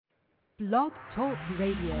Blog Talk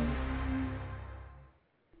Radio.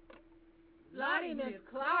 Lordy, Miss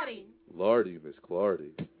Claudie. Lordy, Miss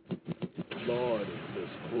Claudie. Lordy, Miss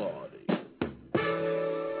Claudie.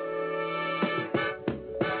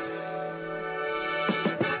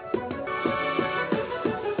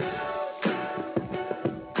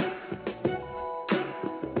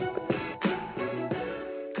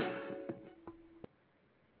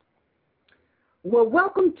 Well,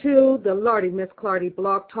 welcome to the Lordy Miss Claudie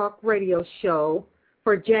Blog Talk Radio Show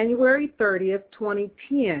for January 30th,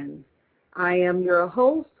 2010. I am your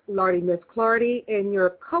host, Lordy Miss Claudie, and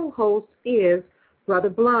your co-host is Brother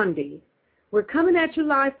Blondie. We're coming at you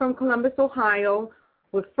live from Columbus, Ohio,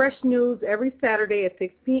 with fresh news every Saturday at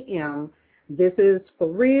 6 p.m. This is for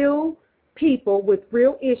real people with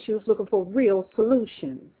real issues looking for real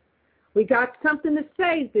solutions. We got something to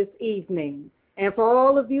say this evening. And for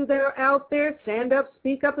all of you that are out there, stand up,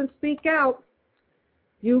 and speak out.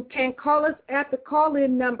 You can call us at the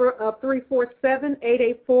call-in number of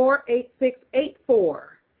 347-884-8684.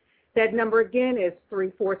 That number again is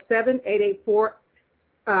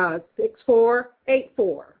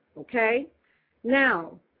 347-884-6484. Okay?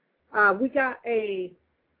 Now, we got a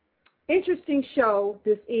interesting show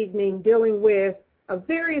this evening dealing with a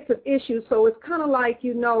various of issues, so it's kind of like,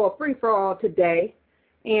 you know, a free-for-all today.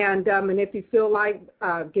 And if you feel like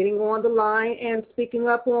getting on the line and speaking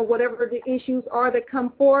up on whatever the issues are that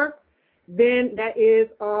come forth, then that is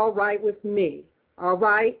all right with me, all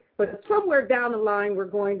right? But somewhere down the line, we're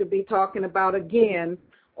going to be talking about, again,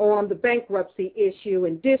 on the bankruptcy issue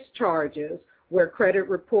and discharges where credit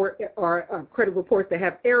reports that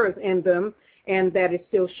have errors in them and that is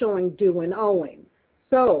still showing due and owing.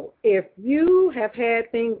 So if you have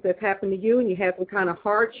had things that happened to you and you have some kind of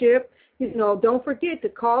hardship, you know, don't forget to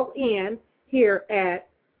call in here at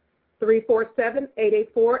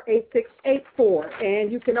 347-884-8684.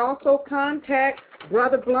 And you can also contact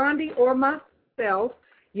Brother Blondie or myself.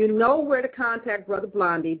 You know where to contact Brother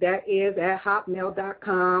Blondie. That is at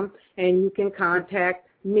hotmail.com. And you can contact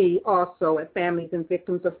me also at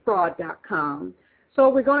familiesandvictimsofraud.com. So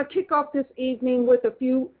we're going to kick off this evening with a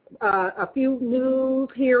few news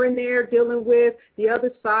here and there dealing with the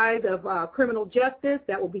other side of criminal justice.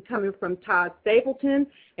 That will be coming from Todd Stapleton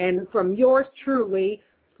and from yours truly,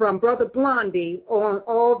 from Brother Blondie, on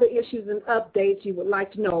all the issues and updates you would like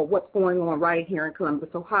to know what's going on right here in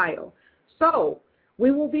Columbus, Ohio. So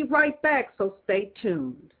we will be right back, so stay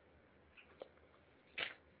tuned.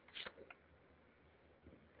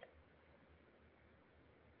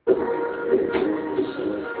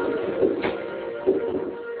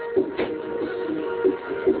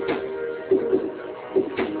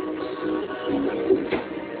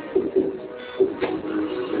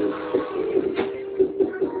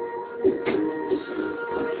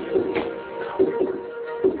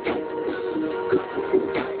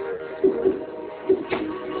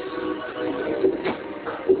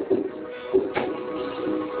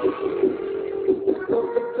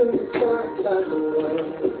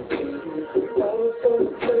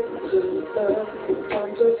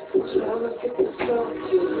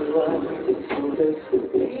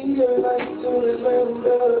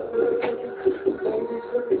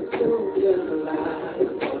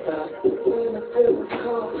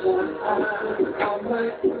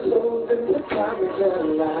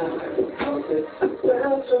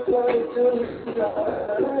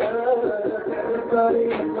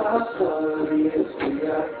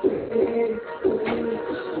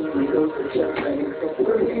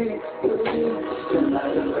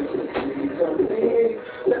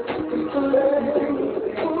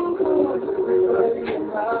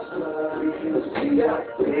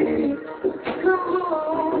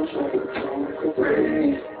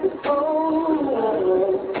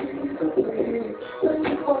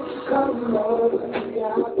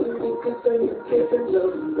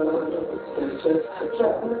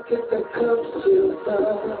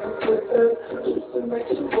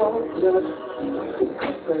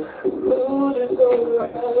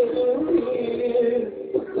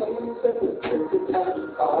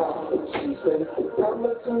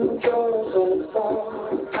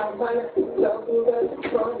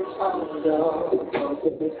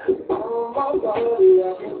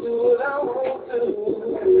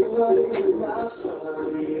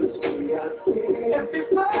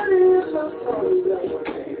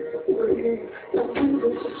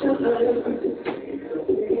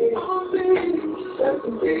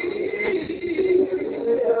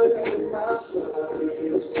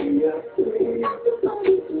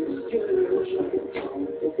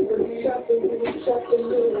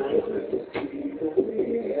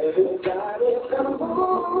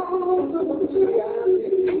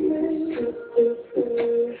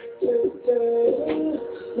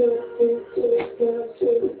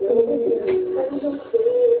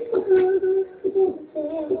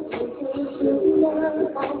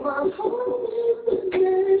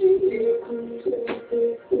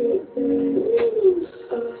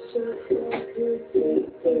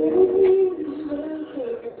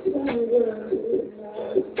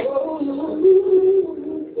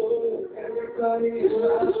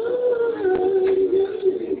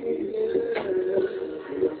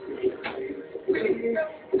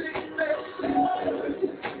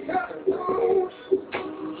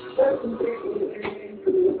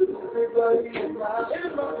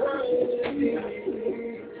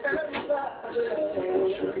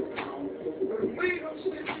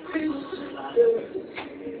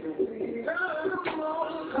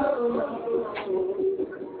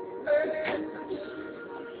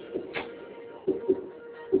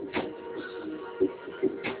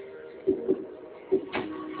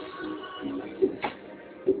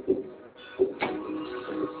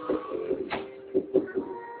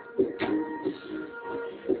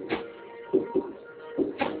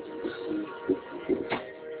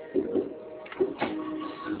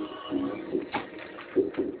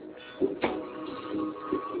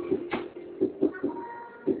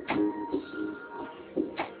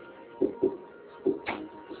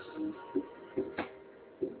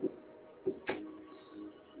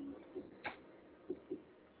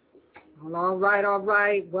 All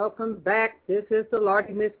right. Welcome back. This is the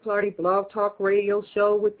Lardy Miss Clardy Blog Talk Radio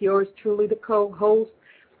Show with yours truly, the co-host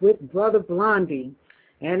with Brother Blondie.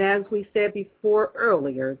 And as we said before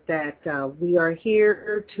earlier, that we are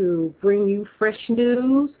here to bring you fresh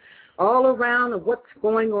news all around of what's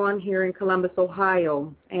going on here in Columbus,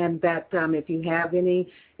 Ohio. And that if you have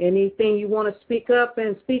anything you want to speak up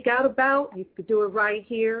and speak out about, you could do it right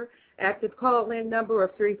here at the call-in number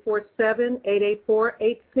of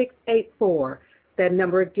 347-884-8684. That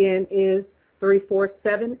number again is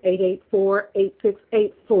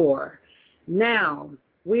 347-884-8684. Now,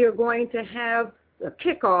 we are going to have a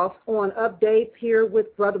kickoff on updates here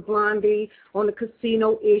with Brother Blondie on the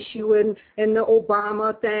casino issue and the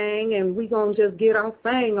Obama thing, and we're going to just get our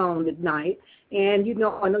thing on tonight. And, you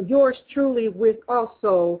know, yours truly with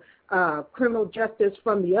also criminal justice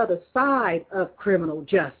from the other side of criminal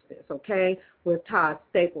justice, okay, with Todd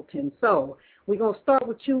Stapleton. So we're going to start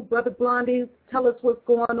with you, Brother Blondie. Tell us what's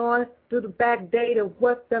going on through the back date of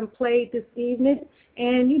what's been played this evening,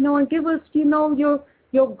 and, you know, and give us, you know,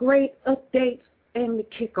 your great updates and the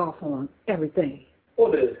kickoff on everything.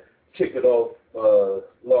 Well, to kick it off,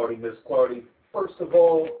 Lardy, Miss Clardy, first of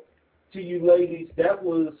all, to you ladies, that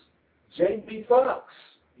was Jamie Foxx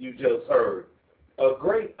you just heard. A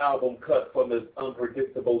great album cut from his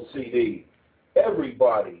unpredictable CD.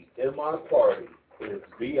 Everybody in my party is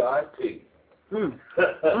VIP.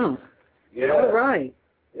 Yeah. All right.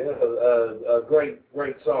 Yeah, a great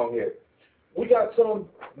song here. We got some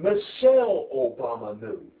Michelle Obama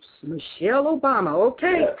news. Michelle Obama.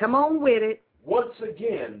 Okay, yeah. Come on with it. Once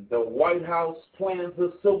again, the White House plans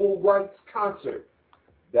a civil rights concert.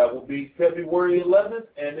 That will be February 11th,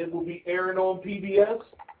 and it will be airing on PBS.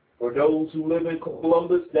 For those who live in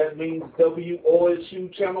Columbus, that means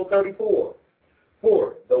WOSU Channel 34.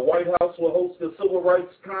 4. The White House will host a civil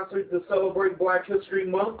rights concert to celebrate Black History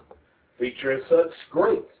Month, featuring such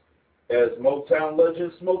greats as Motown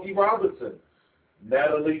legend Smokey Robinson,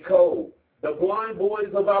 Natalie Cole, the Blind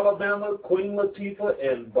Boys of Alabama, Queen Latifah,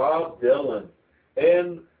 and Bob Dylan.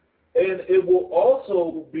 And it will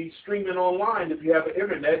also be streaming online. If you have the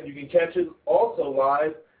internet, you can catch it also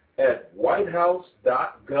live at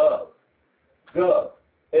whitehouse.gov.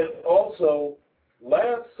 And also,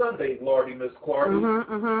 last Sunday, Lardy, Miss Clardy,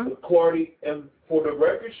 Clardy, and for the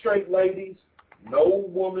record straight, ladies, no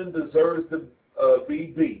woman deserves to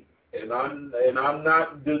be beat. And I'm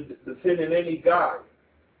not defending any guy.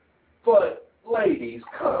 But, ladies,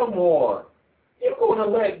 come on. You're going to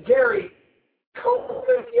let Gary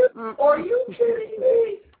Coleman get? Are you kidding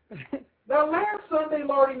me? Now, last Sunday,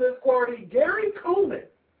 Lardy, Miss Clardy, Gary Coleman.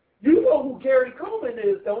 You know who Gary Coleman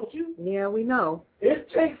is, don't you? Yeah, we know. It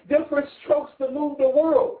takes different strokes to move the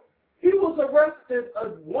world. He was arrested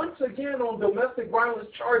once again on domestic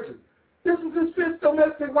violence charges. This is his fifth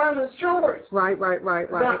domestic violence charge. Right. Now,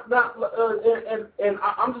 and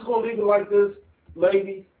I'm just going to leave it like this,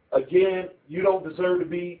 ladies. Again, you don't deserve to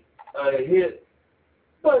be hit.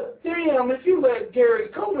 But, damn, if you let Gary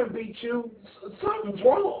Coleman beat you, something's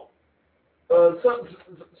wrong.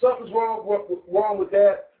 Something's wrong with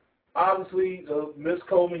that. Obviously, Miss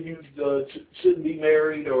Coleman, you shouldn't be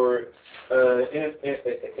married or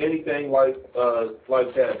anything like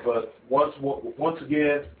that. But once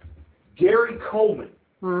again, Gary Coleman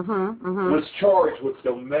was charged with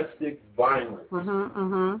domestic violence.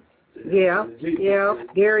 Yeah,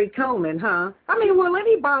 Gary Coleman, huh? I mean, well,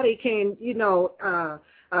 anybody can, you know,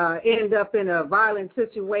 end up in a violent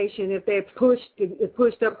situation if they're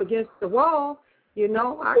pushed up against the wall. You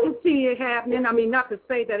know, I can see it happening. I mean, not to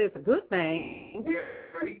say that it's a good thing.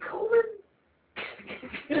 Gary Coleman?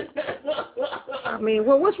 I mean,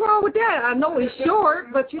 well, what's wrong with that? I know he's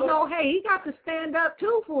short, but, you know, hey, he got to stand up,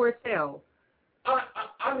 too, for himself.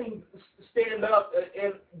 I mean, stand up,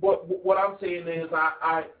 and what I'm saying is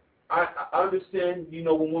I understand, you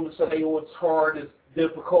know, when women say, oh, it's hard, it's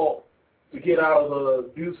difficult to get out of an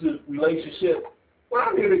abusive relationship. Well,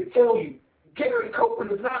 I'm here to tell you, Gary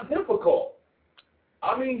Coleman is not difficult.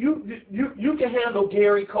 I mean, you can handle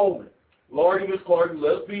Gary Coleman. Lordy, Miss Clardy,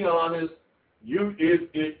 let's be honest.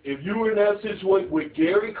 If you were in that situation with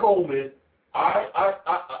Gary Coleman,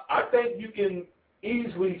 I think you can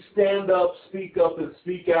easily stand up, speak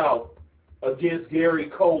out against Gary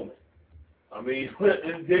Coleman. I mean,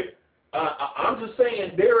 I'm just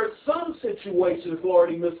saying there are some situations,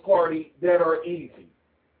 Lordy, Miss Clardy, that are easy.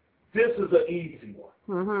 This is an easy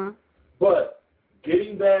one. Mm-hmm. But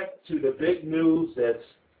getting back to the big news that's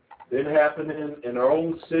been happening in our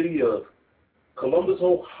own city of Columbus,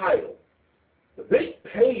 Ohio, the big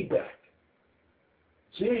payback.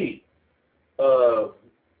 Gee, how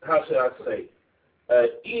should I say?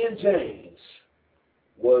 Ian James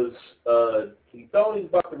was, he thought he was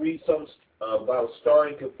about to read something about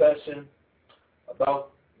starring confession,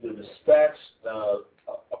 about the Dispatch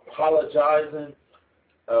apologizing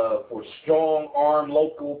for strong-armed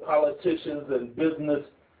local politicians and business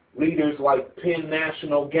leaders like Penn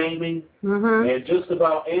National Gaming, and just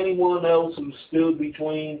about anyone else who stood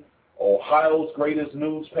between Ohio's greatest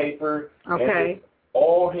newspaper and the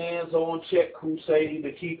all-hands-on-check crusade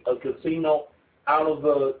to keep a casino out of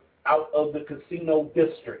the casino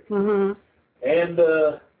district. And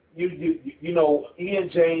you know, Ian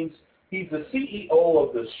James, he's the CEO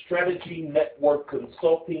of the Strategy Network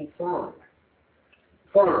Consulting firm.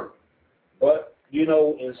 But you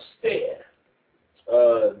know, instead,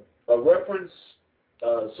 a reference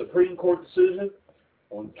Supreme Court decision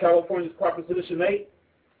on California's Proposition 8.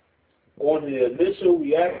 On the initial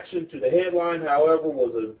reaction to the headline, however,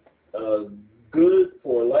 was a good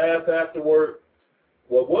for a laugh afterward.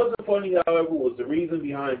 What wasn't funny, however, was the reason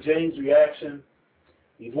behind James' reaction.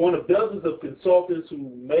 He's one of dozens of consultants who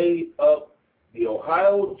made up the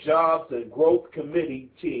Ohio Jobs and Growth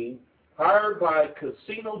Committee team hired by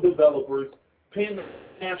casino developers Penn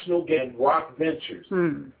National and Rock Ventures.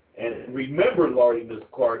 And remember, Lordy, Miss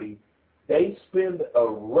Clardy, they spend a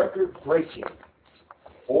record-breaking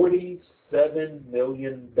 $47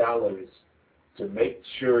 million to make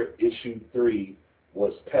sure Issue 3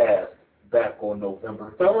 was passed back on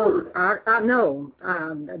November 3rd. I know.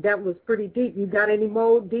 That was pretty deep. You got any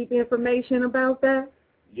more deep information about that?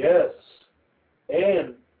 Yes.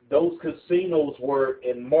 And those casinos were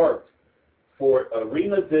marked for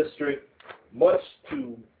Arena District, much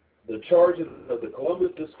to the charges of the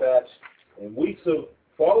Columbus Dispatch. In weeks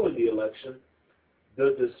following the election,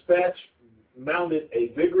 the Dispatch mounted a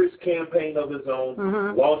vigorous campaign of its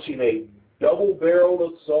own, launching a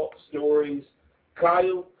double-barreled assault stories,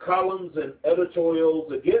 columns and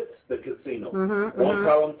editorials against the casino. One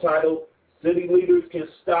column titled, "City Leaders Can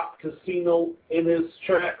Stop Casino in His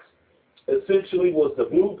Tracks," essentially was the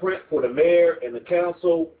blueprint for the mayor and the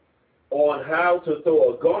council on how to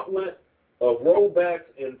throw a gauntlet of rollbacks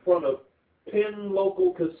in front of Penn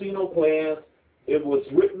local casino plans. It was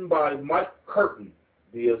written by Mike Curtin,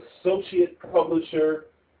 the associate publisher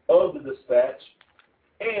of the Dispatch,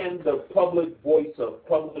 and the public voice of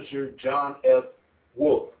publisher John F.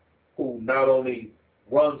 Wolf, who not only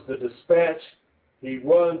runs the Dispatch, he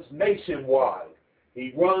runs Nationwide.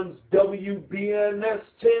 He runs WBNS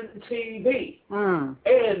 10 TV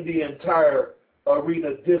and the entire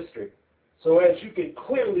Arena District. So as you can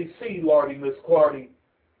clearly see, Lordy, Miss Clardy,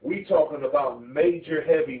 we talking about major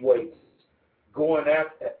heavyweights going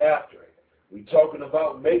after it. We talking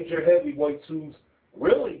about major heavyweights who's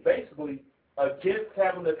really basically against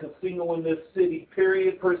having a casino in this city,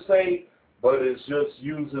 period, per se, but is just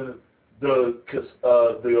using the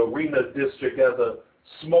Arena District as a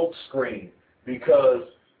smoke screen because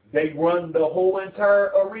they run the whole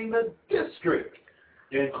entire Arena District,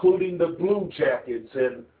 including the Blue Jackets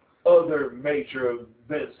and other major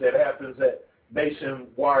events that happens at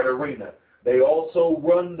Nationwide Arena. They also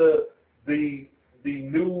run the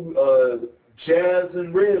new Jazz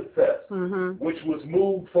and Rib Fest, which was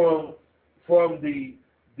moved from the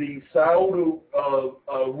Scioto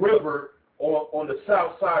River on the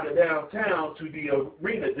south side of downtown to the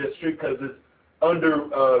Arena District because it's under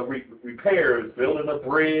repairs, building a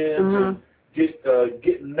bridge, and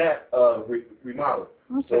getting that remodeled.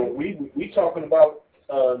 So we talking about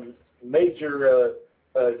major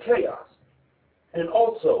chaos. And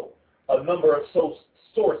also, a number of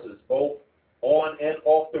sources, both on and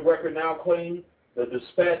off the record, now claim the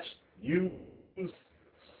Dispatch used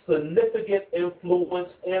significant influence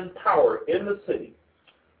and power in the city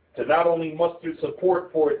to not only muster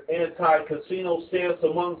support for its anti-casino stance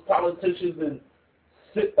amongst politicians and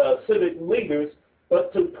civic leaders,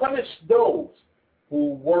 but to punish those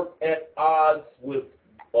who work at odds with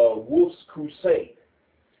Wolf's crusade.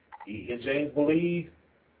 Ian James believed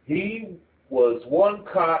he was one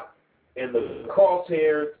caught in the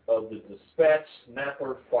crosshairs of the Dispatch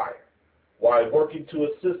Snapper fire. While working to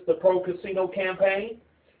assist the pro-casino campaign,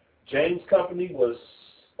 James' company was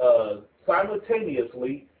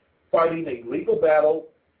simultaneously fighting a legal battle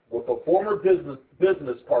with a former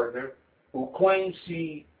business partner who claimed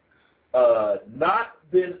she not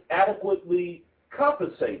been adequately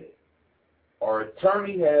compensated. Our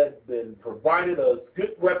attorney had been provided a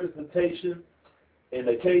good representation in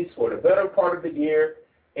the case for the better part of the year,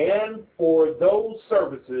 and for those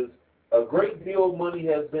services, a great deal of money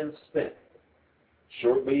has been spent.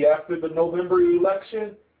 Shortly after the November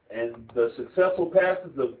election and the successful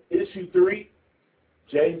passage of Issue 3,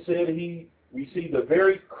 James said he received a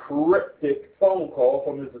very cryptic phone call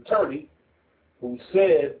from his attorney, who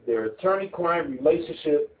said their attorney-client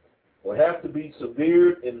relationship would have to be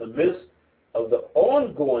severed in the midst of the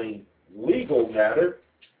ongoing legal matter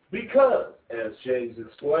because, as James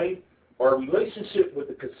explained, our relationship with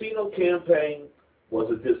the casino campaign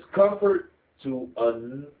was a discomfort to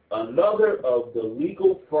another of the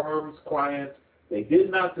legal firm's clients. They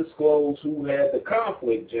did not disclose who had the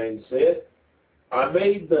conflict, James said. I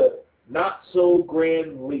made the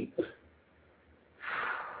not-so-grand leap.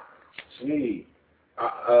 Gee.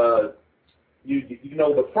 You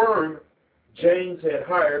know, the firm James had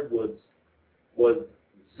hired was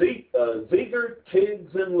Ziegler,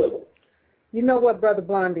 Tiggs, and Little. You know what, Brother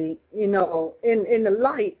Blondie, you know, in the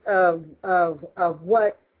light of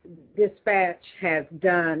what Dispatch has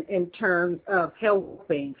done in terms of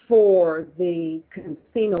helping for the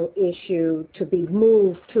casino issue to be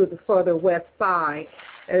moved to the further west side,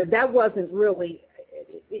 that wasn't really,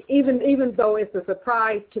 even though it's a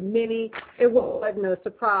surprise to many, it wasn't a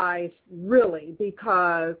surprise really,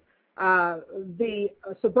 because the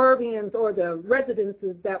suburbians or the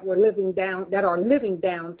residences that are living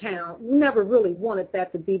downtown never really wanted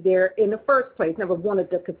that to be there in the first place, never wanted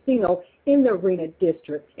the casino in the Arena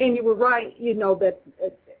District. And you were right, you know, that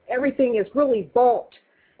everything is really bought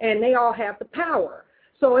and they all have the power.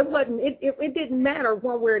 So it didn't matter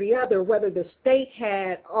one way or the other whether the state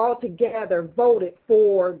had altogether voted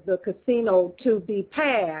for the casino to be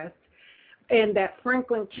passed, and that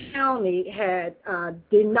Franklin County had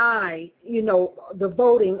denied, you know, the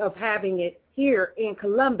voting of having it here in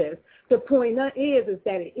Columbus. The point is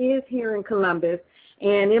that it is here in Columbus,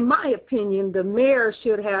 and in my opinion, the mayor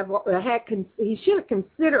should have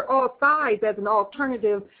considered all sides as an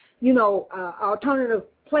alternative, you know, alternative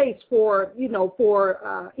place for, you know,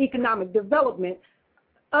 for economic development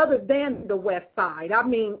other than the west side. I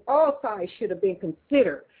mean, all sides should have been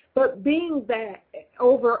considered. But being that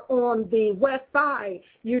over on the west side,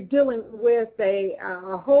 you're dealing with a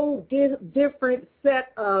whole different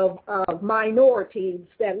set of minorities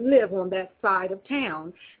that live on that side of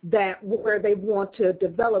town, where they want to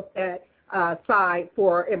develop that side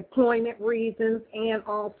for employment reasons and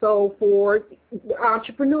also for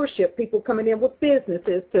entrepreneurship, people coming in with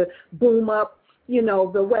businesses to boom up, you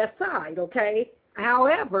know, the west side, okay?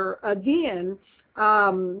 However, again,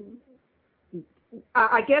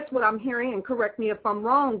 I guess what I'm hearing, and correct me if I'm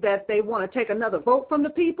wrong, that they want to take another vote from the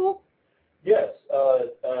people? Yes.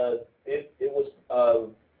 It was,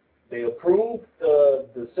 they approved,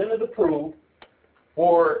 the Senate approved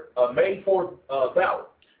for a May 4th ballot.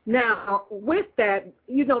 Now, with that,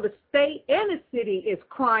 you know, the state and the city is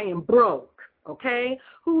crying broke, okay?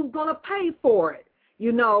 Who's going to pay for it?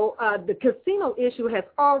 You know, the casino issue has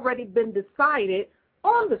already been decided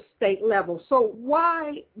on the state level, so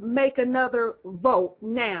why make another vote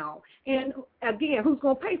now? And again, who's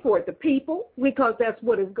going to pay for it? The people, because that's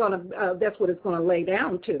what it's going to lay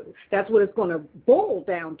down to. That's what it's going to boil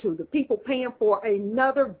down to. The people paying for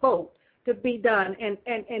another vote to be done. And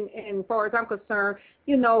as far as I'm concerned,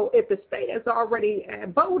 you know, if the state has already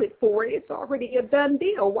voted for it, it's already a done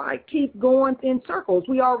deal. Why keep going in circles?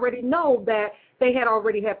 We already know that they had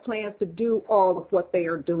already had plans to do all of what they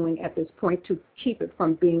are doing at this point to keep it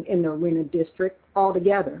from being in the Arena District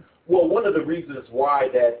altogether. Well, one of the reasons why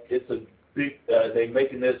that it's a big, they're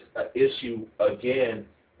making this issue again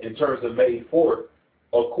in terms of May 4th,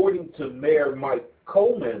 according to Mayor Mike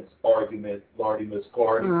Coleman's argument, Miss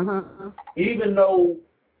Clardy, even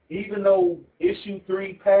though Issue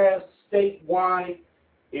 3 passed statewide,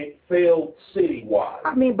 it failed citywide.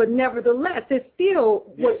 I mean, but nevertheless, it still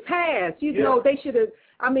was passed. You know, they should have,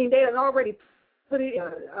 I mean, they had already put it in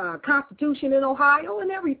a Constitution in Ohio and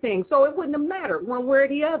everything, so it wouldn't have mattered one way or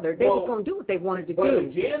the other. They were going to do what they wanted to do. But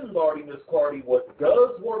again, Miss Clardy, what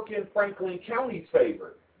does work in Franklin County's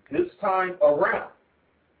favor this time around,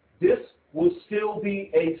 this will still be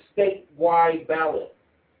a statewide ballot.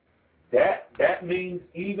 That means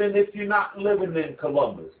even if you're not living in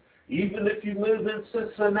Columbus, Even if you live in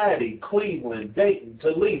Cincinnati, Cleveland, Dayton,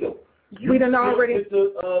 Toledo, you we done still already get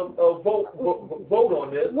to vote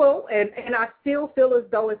on this. Well, and I still feel as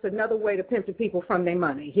though it's another way to pimp the people from their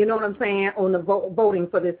money. You know what I'm saying? On the voting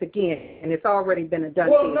for this again, and it's already been a done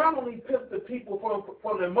deal. Well, not only pimp the people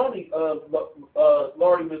from their money,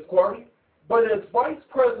 Laurie, Miss Clardy, but as vice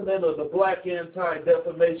president of the Black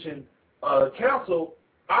Anti-Defamation Council,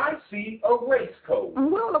 I see a race code.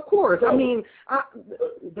 Well, of course. So, I mean,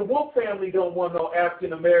 the Wolf family don't want no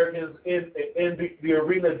African Americans in the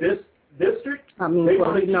arena district. I mean, they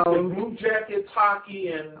want to keep the Blue Jackets,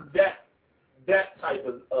 hockey, and that type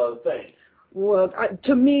of thing. Well,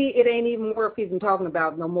 to me, it ain't even worth even talking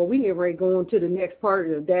about no more. We get ready to go on to the next part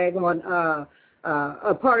of the daggone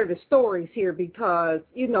a part of the stories here because,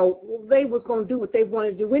 you know, they was going to do what they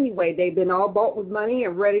wanted to do anyway. They've been all bought with money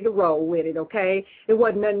and ready to roll with it, okay? It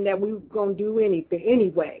wasn't nothing that we were going to do anything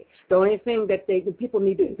anyway. The only thing that the people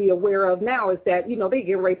need to be aware of now is that, you know, they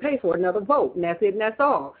get ready to pay for another vote, and that's it, and that's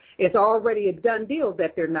all. It's already a done deal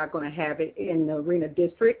that they're not going to have it in the arena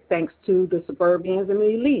district thanks to the suburbians and the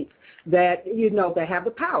elites that, you know, they have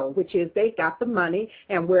the power, which is they got the money,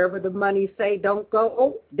 and wherever the money say don't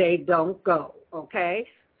go, they don't go. Okay,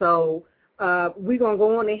 so we're going to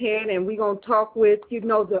go on ahead and we're going to talk with, you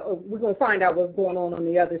know, we're going to find out what's going on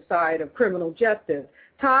the other side of criminal justice.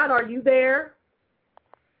 Todd, are you there?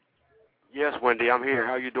 Yes, Wendy, I'm here.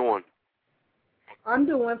 How you doing? I'm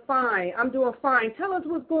doing fine. Tell us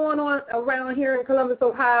what's going on around here in Columbus,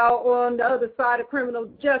 Ohio, on the other side of criminal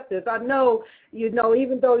justice. I know, you know,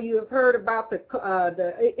 even though you have heard about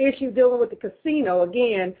the issue dealing with the casino,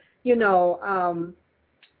 again,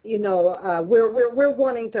 we're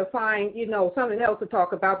wanting to find, you know, something else to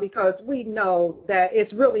talk about because we know that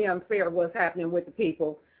it's really unfair what's happening with the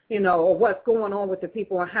people, you know, or what's going on with the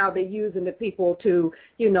people and how they're using the people to,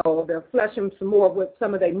 you know, they're fleshing some more with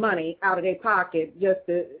some of their money out of their pocket just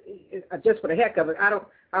for the heck of it. I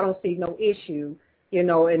don't see no issue, you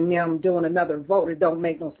know, in them doing another vote. It don't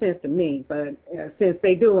make no sense to me. But since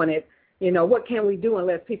they doing it, you know, what can we do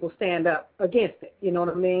unless people stand up against it? You know what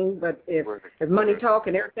I mean? But if money talk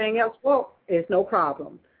and everything else, well, it's no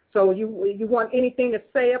problem. So you want anything to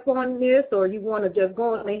say up on this, or you want to just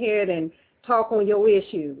go on ahead and talk on your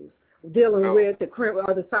issues dealing with the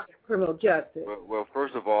other side of criminal justice? Well,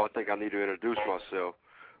 first of all, I think I need to introduce myself.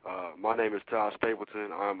 My name is Todd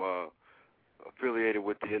Stapleton. I'm affiliated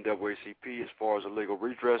with the NAACP as far as a legal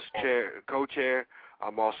redress co-chair.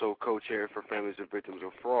 I'm also co-chair for Families and Victims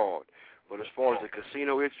of Fraud. But as far as the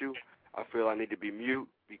casino issue, I feel I need to be mute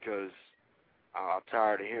because I'm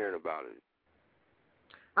tired of hearing about it.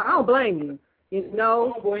 I don't blame you. You know,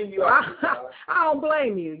 I don't blame you. I don't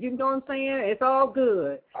blame you. You know what I'm saying? It's all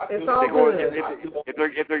good. It's all good. If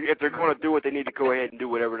they're going to do it, they need to go ahead and do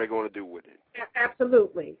whatever they're going to do with it.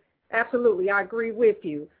 Absolutely. I agree with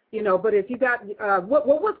you. You know, but if you got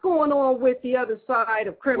what's going on with the other side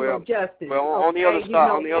of criminal justice? Well, on the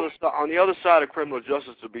other side of criminal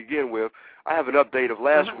justice to begin with, I have an update of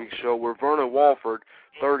last week's show where Vernon Walford,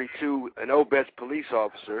 32, an Obetz police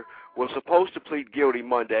officer, was supposed to plead guilty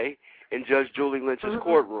Monday in Judge Julie Lynch's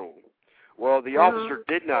courtroom. Well, the officer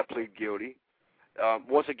did not plead guilty.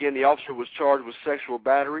 Once again, the officer was charged with sexual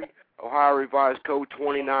battery, Ohio Revised Code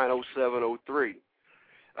 290703.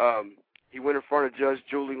 He went in front of Judge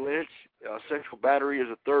Julie Lynch. Sexual battery is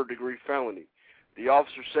a third-degree felony. The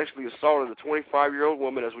officer sexually assaulted a 25-year-old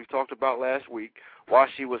woman, as we talked about last week, while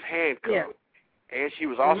she was handcuffed, and she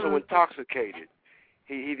was also intoxicated.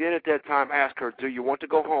 He then at that time asked her, "Do you want to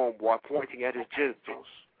go home?" while pointing at his genitals.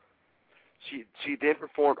 She then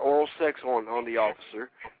performed oral sex on the officer.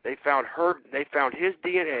 They found his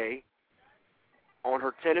DNA on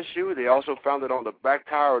her tennis shoe. They also found it on the back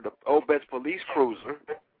tire of the Obetz police cruiser.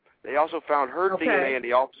 They also found her DNA in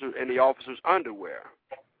the officer's underwear.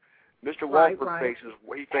 Mr. Walford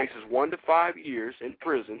faces 1 to 5 years in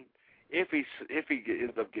prison. If he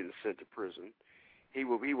ends up getting sent to prison, he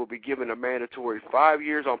will be given a mandatory 5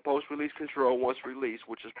 years on post-release control once released,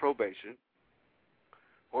 which is probation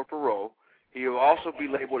or parole. He will also be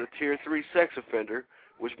labeled a Tier 3 sex offender,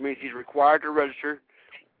 which means he's required to register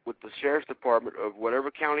with the Sheriff's Department of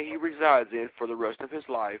whatever county he resides in for the rest of his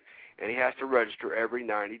life, and he has to register every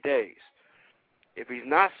 90 days. If he's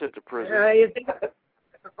not sent to prison...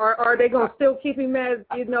 Are they going to still keep him as,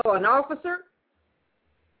 an officer?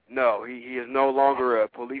 No, he is no longer a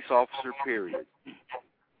police officer, period.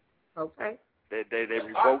 Okay. They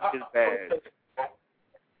revoked his badge.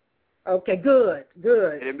 Okay, good.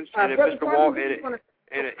 And if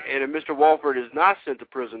Mr. Walford is not sent to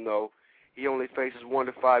prison, though, he only faces 1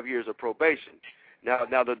 to 5 years of probation.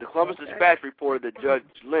 Now the Columbus Dispatch reported that Judge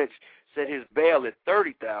Lynch set his bail at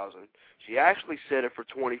 $30,000. She actually set it for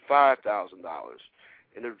 $25,000.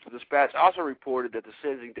 And the dispatch also reported that the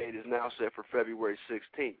sentencing date is now set for February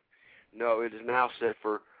 16th. No, it is now set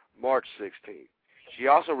for March 16th. She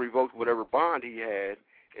also revoked whatever bond he had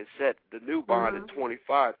and set the new bond at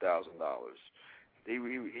 $25,000. He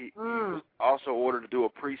was also ordered to do a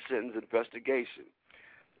pre-sentence investigation.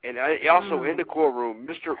 And also in the courtroom,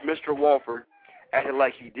 Mr. Walford acted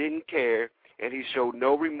like he didn't care, and he showed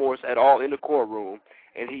no remorse at all in the courtroom,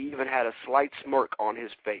 and he even had a slight smirk on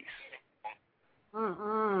his face.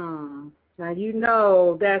 Now, you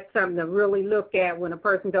know that's something to really look at when a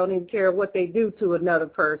person don't even care what they do to another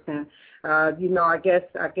person. You know, I guess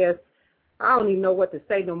I don't even know what to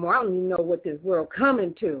say no more. I don't even know what this world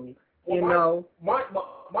coming to, you know. My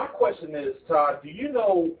question is, Todd, do you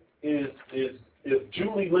know if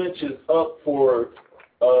Julie Lynch is up for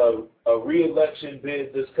a re-election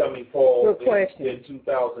bid this coming fall in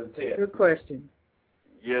 2010? Good question.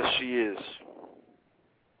 Yes, she is.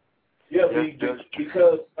 Yeah,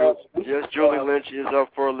 because yes, Julie Lynch is up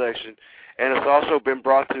for election, and it's also been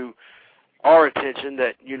brought to our attention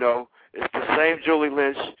that, you know, it's the same Julie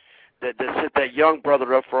Lynch that sent that young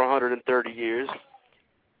brother up for 130 years,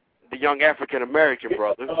 the young African American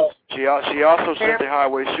brother. She also sent the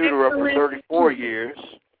highway shooter up for 34 years.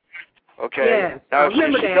 Okay. Yes, now,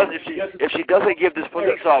 if she doesn't give this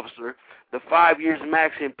police officer the 5 years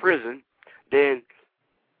max in prison, then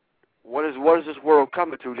what is this world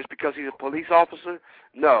coming to? Just because he's a police officer?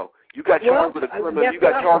 No. You got charged with a criminal. You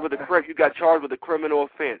got charged with a criminal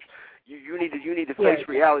offense. You need to face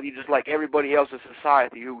reality just like everybody else in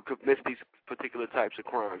society who commits these particular types of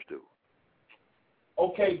crimes do.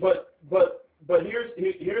 Okay, but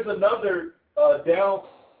here's another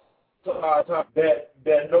downside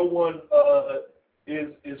that no one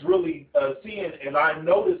is really seeing, and I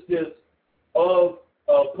noticed this of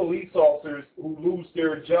police officers who lose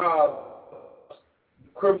their jobs,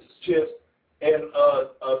 criminal shifts, and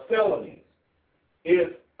felonies.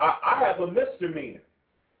 If I have a misdemeanor,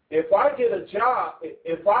 if I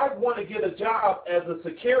want to get a job as a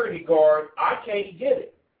security guard, I can't get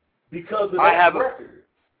it because of that record.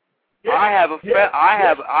 I have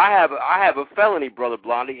a felony, Brother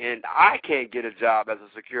Blondie, and I can't get a job as a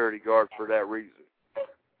security guard for that reason.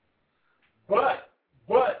 But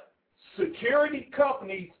security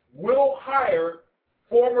companies will hire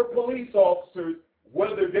former police officers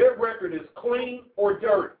whether their record is clean or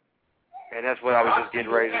dirty. And that's what I was just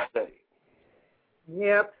getting ready to say.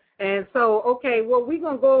 Yep. And so, okay, well, we're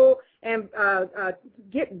going to go and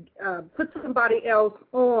put somebody else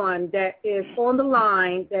on that is on the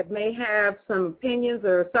line that may have some opinions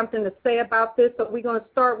or something to say about this. So we're going to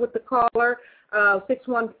start with the caller,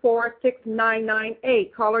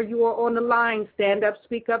 614-6998. Caller, you are on the line. Stand up,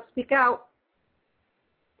 speak out.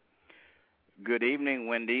 Good evening,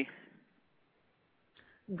 Wendy.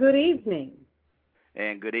 Good evening.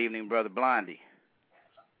 And good evening, Brother Blondie.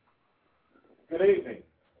 Good evening.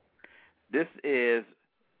 This is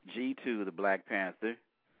G2, the Black Panther.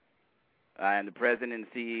 I am the president and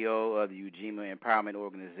CEO of the Ujima Empowerment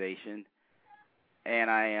Organization, and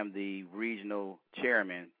I am the regional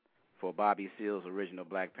chairman for Bobby Seale's original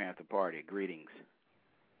Black Panther Party. Greetings.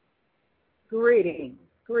 Greetings.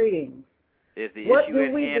 Is the what issue do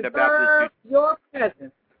at we hand deserve about this? Your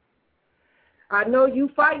presence. I know you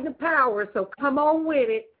fighting the power, so come on with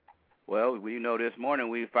it. Well, you know, this morning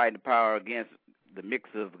we fighting the power against the mix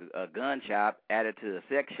of a gun shop added to a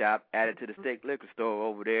sex shop added to the steak liquor store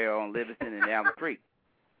over there on Livingston and Allen Creek.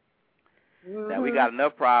 Now, we got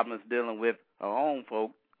enough problems dealing with our own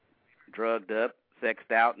folk drugged up,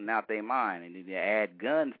 sexed out, and out their mind. And if you add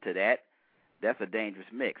guns to that, that's a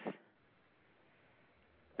dangerous mix.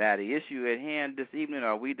 Now, the issue at hand this evening,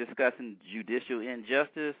 are we discussing judicial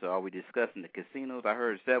injustice, or are we discussing the casinos? I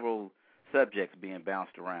heard several subjects being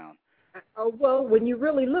bounced around. Oh, well, when you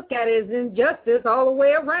really look at it, it's injustice all the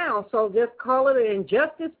way around, so just call it an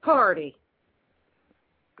injustice party.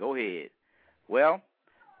 Go ahead. Well,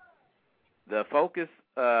 the focus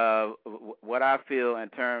of what I feel in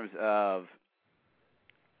terms of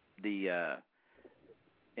the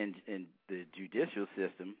in the judicial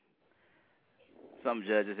system, some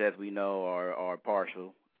judges, as we know, are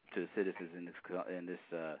partial to citizens in this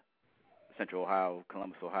Central Ohio,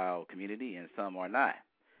 Columbus, Ohio community, and some are not.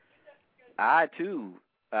 I, too,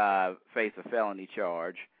 face a felony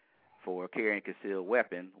charge for carrying a concealed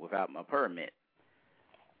weapon without my permit.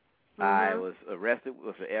 I was arrested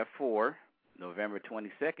with an F4 November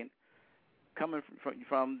 22nd, coming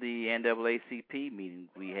from the NAACP meeting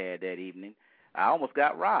we had that evening. I almost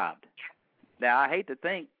got robbed. Now, I hate to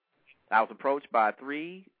think I was approached by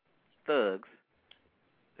 3 thugs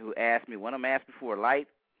who asked me, one of them asked me for a light.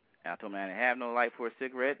 I told them I didn't have no light for a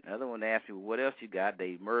cigarette. Another one asked me, what else you got?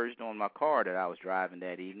 They merged on my car that I was driving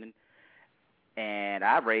that evening, and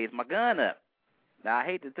I raised my gun up. Now, I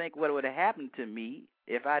hate to think what would have happened to me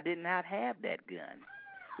if I did not have that gun,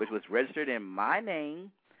 which was registered in my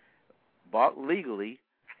name, bought legally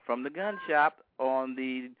from the gun shop on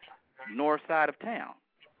the north side of town.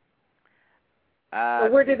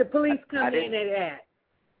 So where did the police come in at?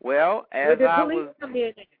 Well, as I was, come in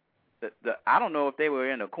at? I don't know if they were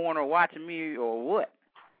in the corner watching me or what,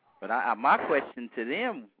 but my question to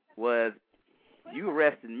them was, you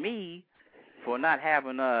arrested me for not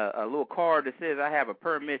having a little card that says I have a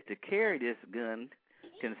permit to carry this gun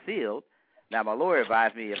concealed. Now, my lawyer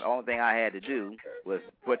advised me the only thing I had to do was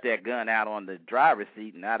put that gun out on the driver's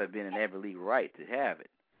seat, and I'd have been in every legal right to have it.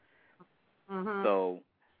 Mm-hmm. So,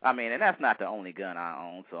 I mean, and that's not the only gun I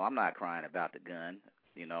own, so I'm not crying about the gun.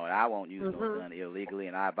 You know, and I won't use no gun illegally,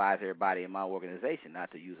 and I advise everybody in my organization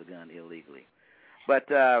not to use a gun illegally.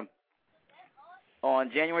 But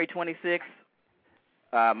on January 26th,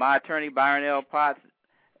 my attorney, Byron L. Potts,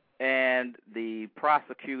 and the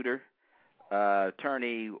prosecutor,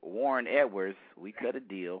 attorney Warren Edwards, we cut a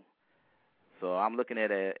deal. So I'm looking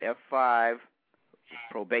at a F5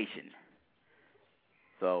 probation.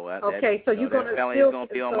 So so you're going to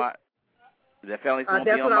that felony's going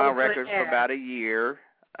to be on my record for about a year.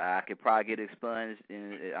 I could probably get expunged.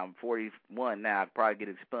 I'm 41 now. I could probably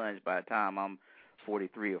get expunged by the time I'm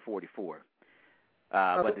 43 or 44.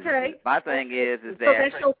 But my thing is so that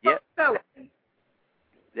that's your first felony.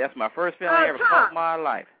 That's my first felony ever caught in my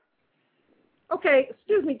life. Okay,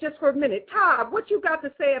 excuse me just for a minute. Todd, what you got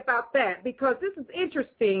to say about that? Because this is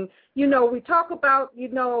interesting. You know, we talk about,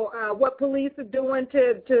 what police are doing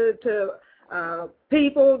to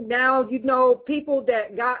people. Now, people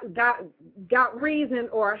that got reason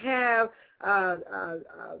or have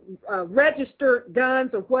registered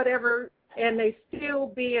guns or whatever, and they still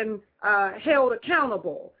being held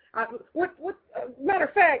accountable. Matter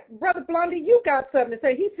of fact, Brother Blondie, you got something to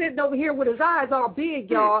say. He's sitting over here with his eyes all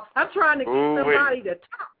big, y'all. I'm trying to get somebody to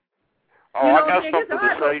talk. I got something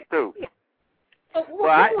to say, too.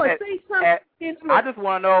 I just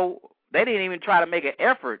want to know, they didn't even try to make an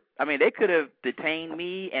effort. I mean, they could have detained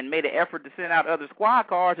me and made an effort to send out other squad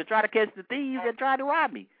cars to try to catch the thieves that tried to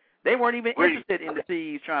rob me. They weren't even interested in the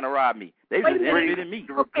thieves trying to rob me. They were just interested in me.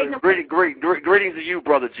 Greetings to you,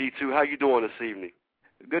 Brother G2. How you doing this evening?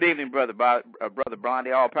 Good evening, Brother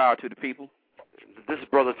Blondie. All power to the people. This is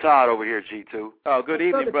Brother Todd over here, G2. Oh, good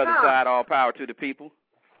evening, Brother Todd. All power to the people.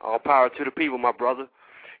 All power to the people, my brother.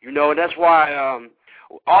 And that's why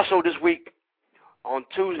also this week, on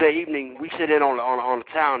Tuesday evening, we sit in on a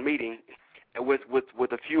town meeting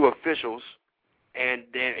with a few officials, and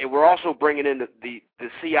we're also bringing in the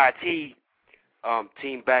CIT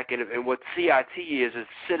team back. And what CIT is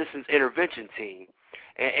Citizens Intervention Team,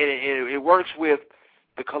 and it works with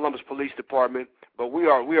the Columbus Police Department, but we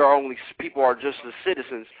are only people are just the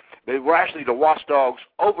citizens, but we're actually the watchdogs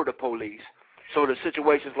over the police. So the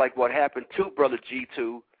situations like what happened to Brother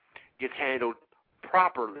G2 gets handled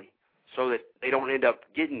properly, so that they don't end up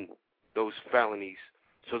getting those felonies,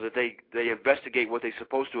 so that they investigate what they're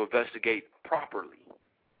supposed to investigate properly.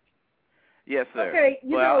 Yes, sir. Okay,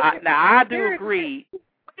 I do agree.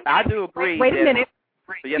 Wait a minute.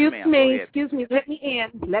 Yes, Excuse me. Let me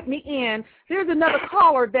in. There's another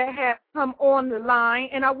caller that has come on the line,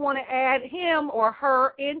 and I want to add him or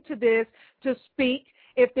her into this to speak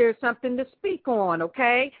if there's something to speak on,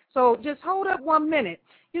 okay? So just hold up 1 minute.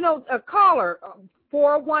 A caller,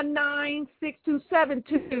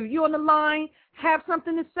 419-6272. You on the line? Have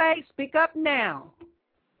something to say? Speak up now.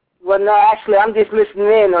 Well, no, actually, I'm just listening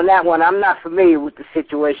in on that one. I'm not familiar with the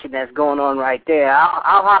situation that's going on right there.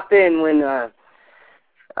 I'll hop in when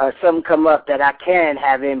something come up that I can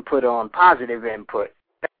have input on, positive input.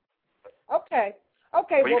 Okay.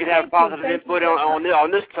 Well, you can have positive input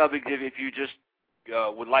on this topic if you just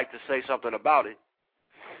would like to say something about it.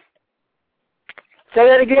 Say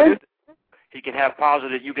that again? You can have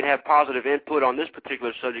positive input on this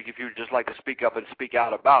particular subject if you'd just like to speak up and speak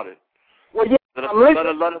out about it. Well, yeah,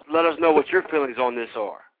 let us know what your feelings on this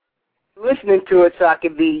are. Listening to it so I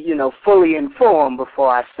can be, fully informed before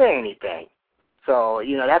I say anything. So,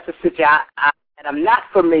 that's a situation that I'm not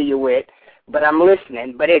familiar with, but I'm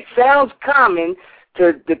listening. But it sounds common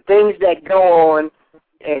to the things that go on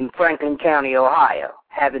in Franklin County, Ohio,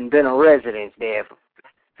 having been a resident there for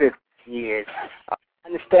 50 years. I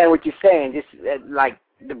understand what you're saying. Just like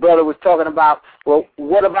the brother was talking about, well,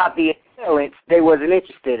 what about the assailants? They wasn't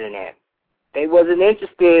interested in that. They wasn't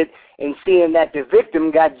interested in seeing that the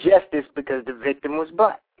victim got justice because the victim was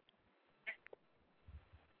black.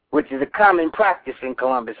 which is a common practice in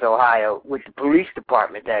Columbus, Ohio, with the police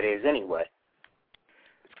department, that is, anyway.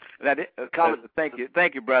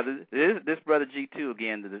 Thank you, brother. This brother G2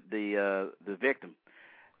 again, the victim.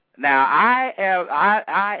 Now, I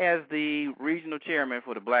as the regional chairman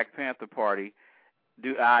for the Black Panther Party,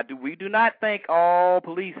 we do not think all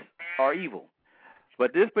police are evil,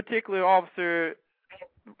 but this particular officer,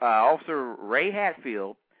 Officer Ray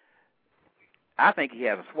Hatfield, I think he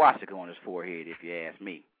has a swastika on his forehead, if you ask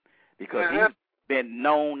me, because he's been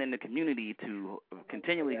known in the community to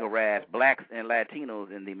continually harass blacks and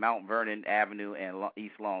Latinos in the Mount Vernon Avenue and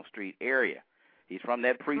East Long Street area. He's from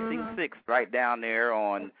that precinct 6, right down there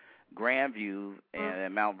on Grandview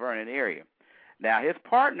and Mount Vernon area. Now, his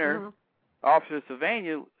partner, Officer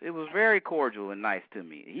Sylvania, it was very cordial and nice to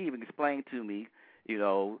me. He even explained to me,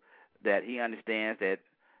 that he understands that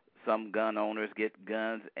some gun owners get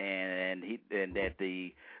guns and that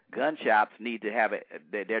the gun shops need to have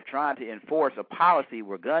that they're trying to enforce a policy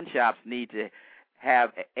where gun shops need to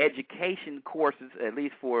have education courses at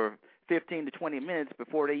least for 15 to 20 minutes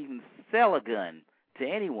before they even sell a gun to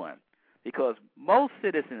anyone, because most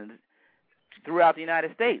citizens throughout the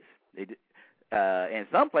United States, in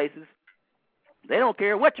some places, they don't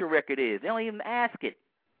care what your record is. They don't even ask it.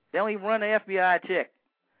 They don't even run an FBI check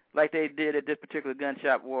like they did at this particular gun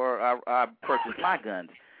shop where I purchased my guns.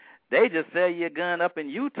 They just sell you a gun up in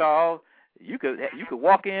Utah. You could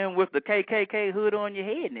walk in with the KKK hood on your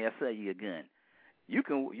head and they'll sell you a gun. You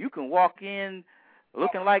can walk in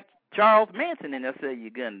looking like Charles Manson and they'll sell you a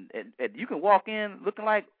gun. You can walk in looking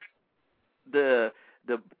like the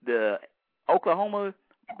Oklahoma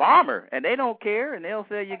bomber and they don't care and they'll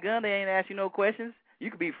sell you a gun. They ain't ask you no questions. You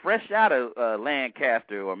could be fresh out of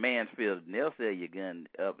Lancaster or Mansfield and they'll sell you a gun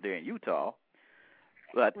up there in Utah.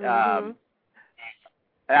 But now,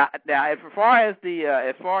 as far as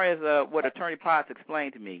what Attorney Potts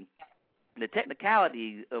explained to me, the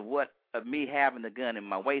technicality of me having the gun in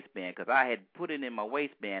my waistband, because I had put it in my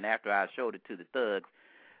waistband after I showed it to the thugs,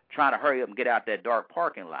 trying to hurry up and get out that dark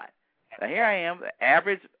parking lot. Now here I am,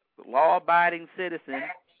 average law-abiding citizen,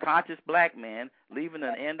 conscious black man, leaving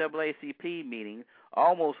an NAACP meeting,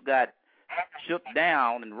 almost got shook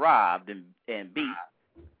down and robbed and beat.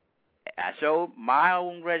 I showed my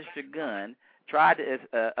own registered gun. Tried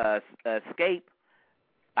to escape.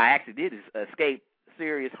 I actually did escape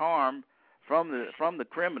serious harm from the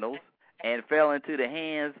criminals and fell into the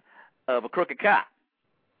hands of a crooked cop.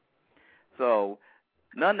 So,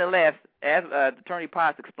 nonetheless, as Attorney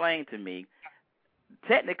Potts explained to me,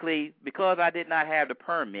 technically, because I did not have the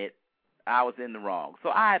permit, I was in the wrong. So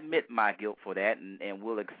I admit my guilt for that and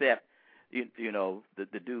will accept,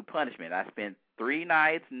 the due punishment. I spent 3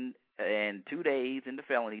 nights and 2 days in the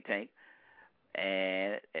felony tank.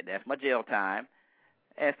 And that's my jail time.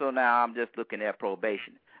 And so now I'm just looking at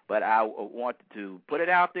probation. But I want to put it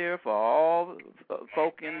out there for all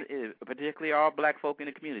folk, particularly all black folk in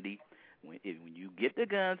the community. When you get the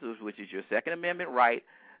guns, which is your Second Amendment right,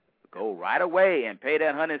 go right away and pay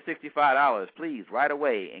that $165, please, right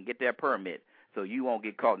away, and get that permit so you won't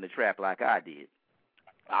get caught in the trap like I did.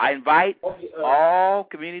 I invite all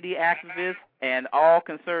community activists and all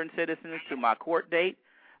concerned citizens to my court date.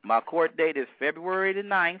 My court date is February the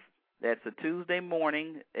 9th. That's a Tuesday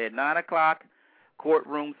morning at 9 o'clock,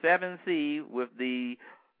 courtroom 7C with the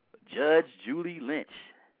Judge Julie Lynch.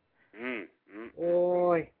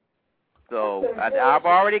 Boy. So I've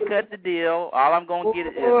already cut the deal. All I'm going to get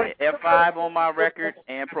is an F5 on my record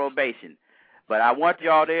and probation. But I want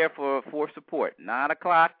y'all there for support. 9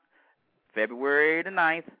 o'clock, February the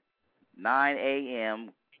 9th, 9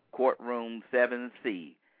 a.m., courtroom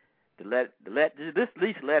 7C. At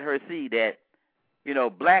least let her see that,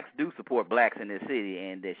 blacks do support blacks in this city,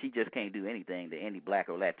 and that she just can't do anything to any black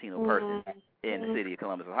or Latino person in the city of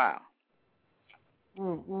Columbus, Ohio.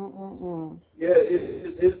 Yeah,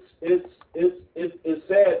 it's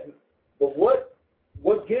sad, but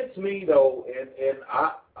what gets me though, and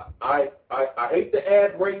I hate to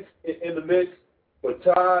add race in the mix, but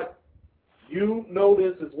Todd, you know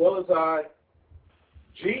this as well as I.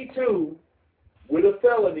 G2 with a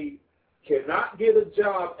felony cannot get a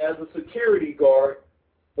job as a security guard,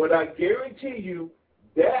 but I guarantee you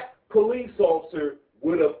that police officer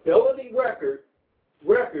with a felony record,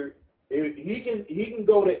 he can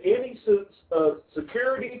go to any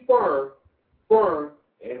security firm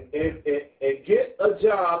and get a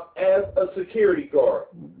job as a security guard,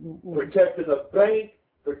 protecting a bank,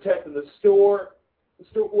 protecting the store.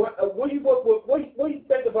 What do you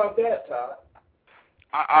think about that, Todd?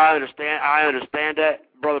 I understand that,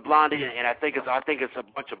 Brother Blondie, and I think it's a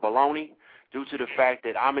bunch of baloney due to the fact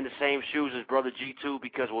that I'm in the same shoes as Brother G2,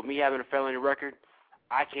 because with me having a felony record,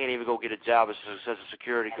 I can't even go get a job as a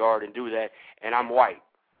security guard and do that, and I'm white.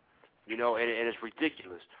 And it's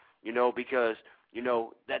ridiculous, because,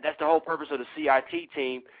 that's the whole purpose of the CIT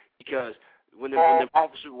team, because when them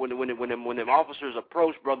officers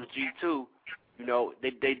approached Brother G2,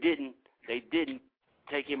 they didn't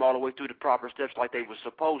take him all the way through the proper steps like they were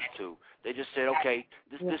supposed to. They just said, okay,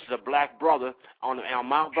 this is a black brother on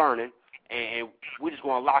Mount Vernon, and we just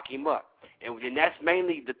want to lock him up. And that's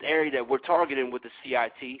mainly the area that we're targeting with the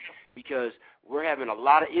CIT, because we're having a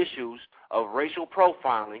lot of issues of racial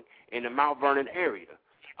profiling in the Mount Vernon area.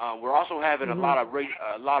 We're also having a lot of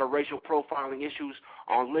racial profiling issues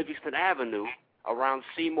on Livingston Avenue around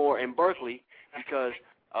Seymour and Berkeley, because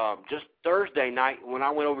just Thursday night when I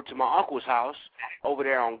went over to my uncle's house over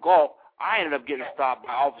there on Galt, I ended up getting stopped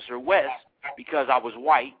by Officer West because I was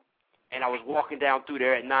white and I was walking down through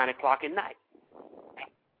there at 9 o'clock at night.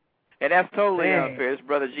 And that's totally unfair. It's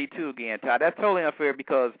Brother G2 again, Todd. That's totally unfair,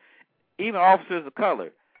 because even officers of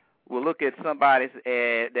color will look at somebody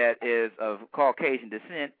that is of Caucasian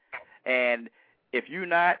descent, and if you're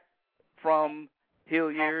not from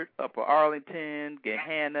Hilliard, Upper Arlington,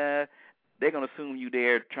 Gahanna, they're going to assume you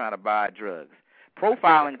there trying to buy drugs.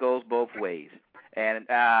 Profiling goes both ways. And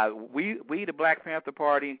we, the Black Panther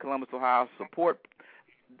Party in Columbus, Ohio, support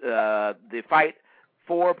the fight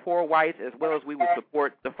for poor whites, as well as we would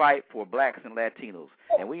support the fight for blacks and Latinos.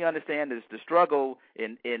 And we understand that the struggle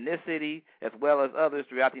in this city, as well as others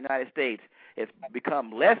throughout the United States, has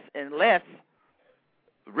become less and less,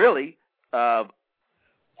 really, profiling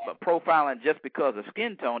just because of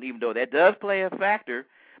skin tone, even though that does play a factor.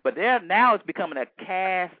 But now it's becoming a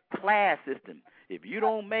caste class system. If you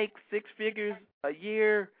don't make 6 figures a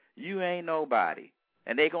year, you ain't nobody.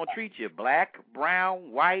 And they're going to treat you black,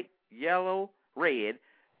 brown, white, yellow, red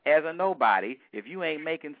as a nobody if you ain't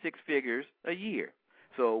making 6 figures a year.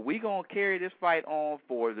 So we're going to carry this fight on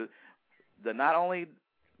for the not only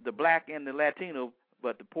the black and the Latino,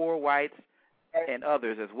 but the poor whites and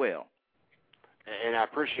others as well. And I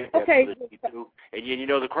appreciate that. Okay. And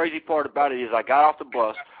the crazy part about it is I got off the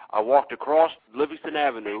bus, I walked across Livingston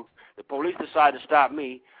Avenue, the police decided to stop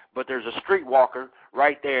me, but there's a streetwalker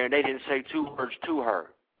right there, and they didn't say 2 words to her.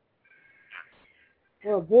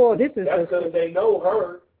 Oh boy, this is that's because they know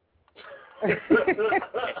her.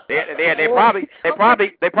 they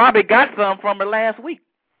probably got some from her last week,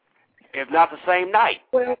 if not the same night.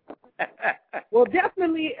 Well,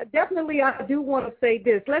 definitely, I do want to say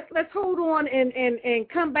this. Let's hold on and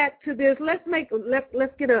come back to this. Let's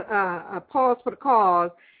get a pause for the cause,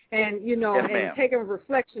 and yes, and take a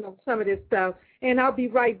reflection of some of this stuff. And I'll be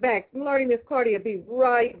right back. Lordy, Miss Cardi, I'll be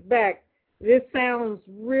right back. This sounds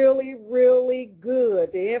really, really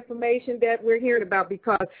good, the information that we're hearing about,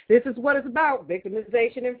 because this is what it's about,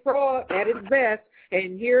 victimization and fraud at its best.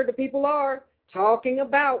 And here the people are talking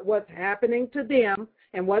about what's happening to them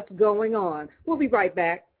and what's going on. We'll be right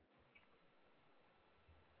back.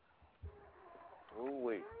 Oh,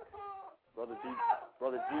 wait. Brother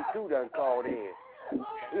G2 done called in.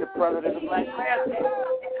 He's the president of Black Panther.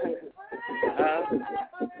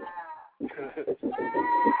 I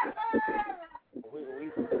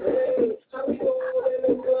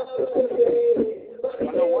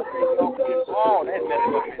know one thing, don't get all that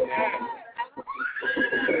messed up in there.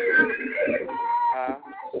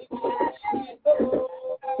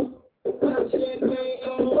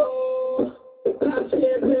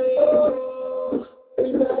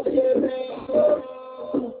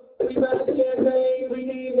 We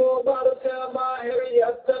need more bottles down my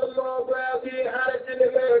area. Sell them all around here, hottest in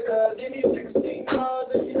America. Give me 16 cars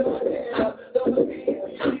and you know it. Don't be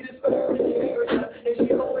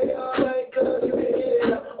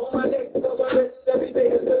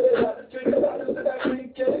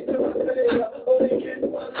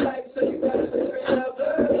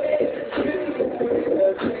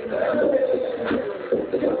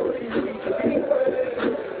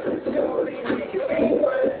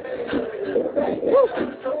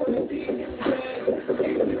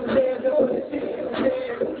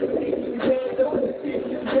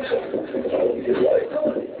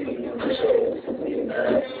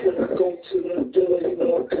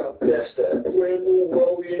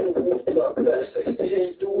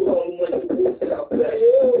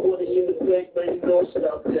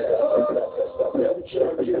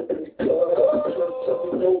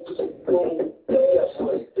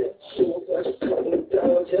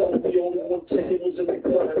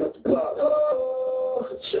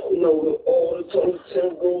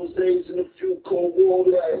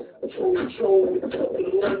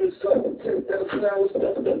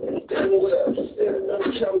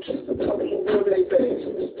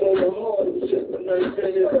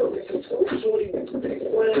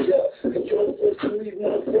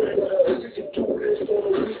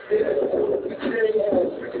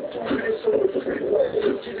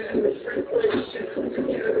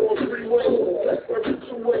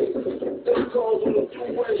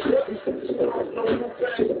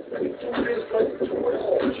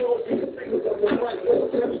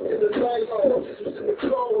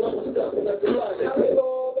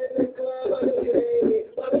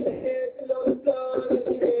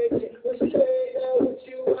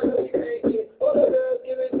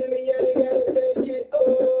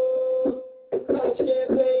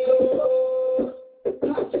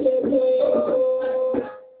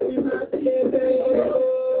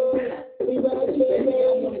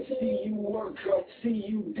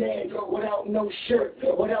no shirt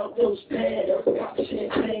without those pants. Pop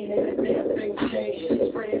champagne and the damn thing changes.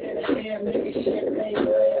 Spray it in the air, make it champagne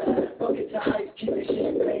red. Bucket to ice, keep the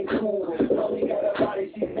champagne cool. Only got a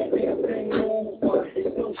body, see that damn thing move.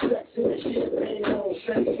 It's no sex in the champagne room.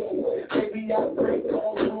 Say so, baby, I break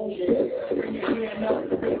all rules. Bring your hand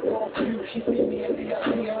up, break all you. She see me in the eye,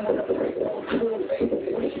 I wanna break all rules.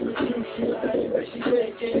 When she with you, she like it, but she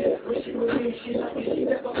take it. When she with me, she like it, she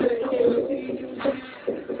never take it.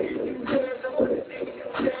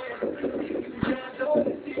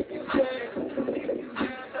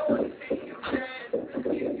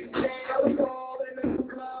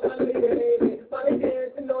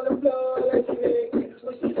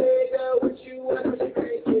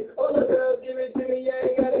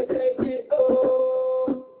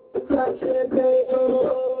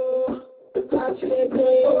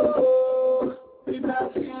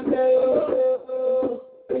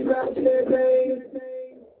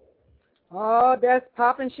 Oh, that's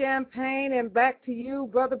popping champagne, and back to you,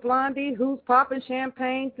 Brother Blondie. Who's popping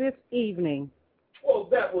champagne this evening? Well,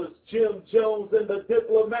 that was Jim Jones and the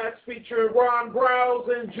Diplomats featuring Ron Browse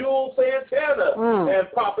and Jules Santana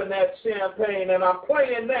and popping that champagne. And I'm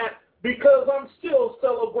playing that because I'm still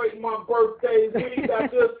celebrating my birthday week. I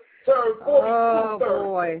just turned 42. Oh,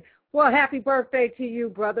 boy. Well, happy birthday to you,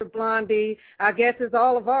 Brother Blondie. I guess it's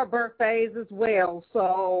all of our birthdays as well.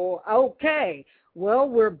 So, okay. Well,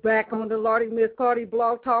 we're back on the Lordy Miss Clardy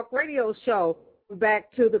Blog Talk Radio Show.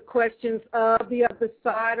 Back to the questions of the other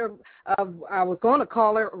side of I was going to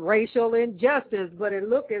call it racial injustice, but it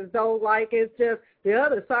looked as though like it's just the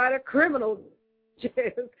other side of criminal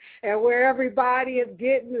justice, and where everybody is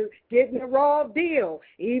getting a raw deal.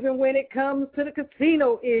 Even when it comes to the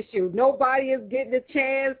casino issue, nobody is getting a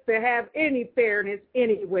chance to have any fairness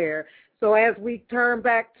anywhere. So as we turn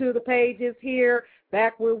back to the pages here,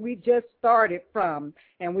 back where we just started from,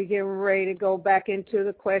 and we get ready to go back into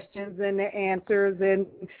the questions and the answers and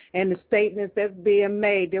the statements that's being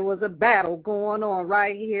made. There was a battle going on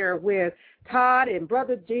right here with Todd and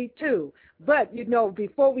Brother G2. But, you know,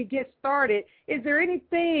 before we get started, is there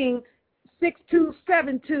anything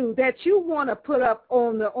 6272 that you want to put up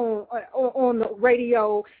on the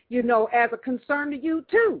radio, you know, as a concern to you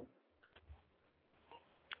too?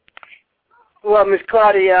 Well, Miss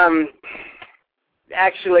Claudia,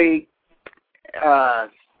 actually, the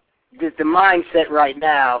mindset right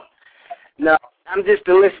now, no, I'm just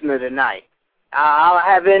a listener tonight. I'll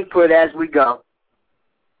have input as we go.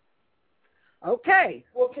 Okay.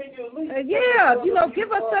 Well, can you at least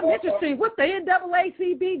give us something interesting. What's the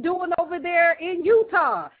NAACP doing over there in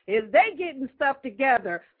Utah? Is they getting stuff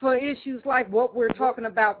together for issues like what we're talking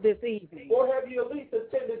about this evening? Or have you at least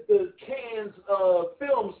attended the Cannes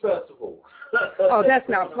Film Festival? Oh, that's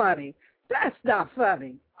not funny. That's not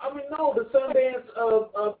funny. I mean, no, the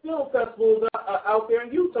Sundance Film Festival is out there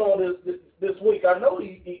in Utah this week. I know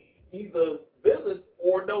he either visits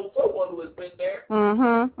or knows someone who has been there.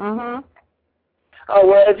 Oh,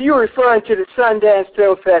 well, if you're referring to the Sundance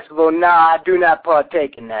Film Festival, I do not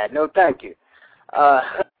partake in that. No, thank you.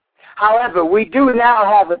 However, we do now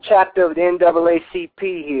have a chapter of the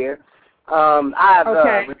NAACP here.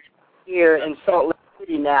 I've been here in Salt Lake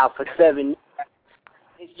City now for 7 years.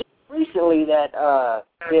 It's just recently that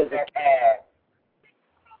there's a...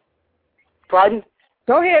 Pardon?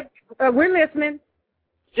 Go ahead. We're listening.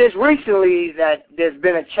 Just recently that there's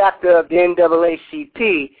been a chapter of the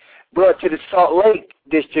NAACP brought to the Salt Lake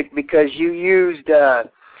district because you used,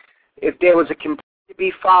 if there was a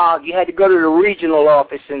complete fog, you had to go to the regional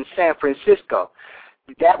office in San Francisco.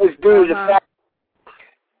 That was due to the fact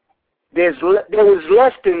there was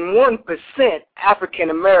less than 1%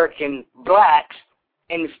 African-American blacks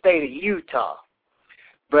in the state of Utah.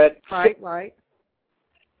 But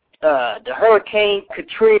the Hurricane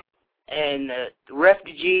Katrina and the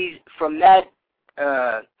refugees from that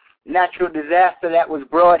natural disaster that was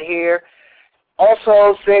brought here.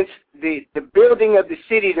 Also, since the building of the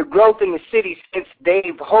city, the growth in the city, since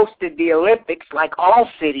they've hosted the Olympics, like all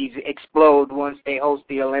cities explode once they host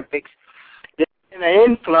the Olympics, there's been an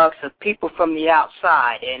influx of people from the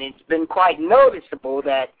outside, and it's been quite noticeable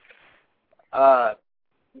that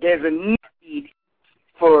there's a need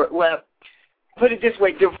for, well, put it this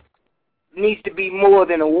way, there needs to be more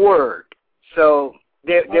than a word. So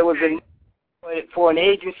there was a for an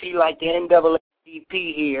agency like the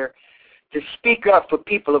NAACP here to speak up for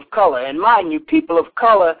people of color. And mind you, people of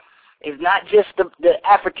color is not just the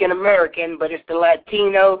African-American, but it's the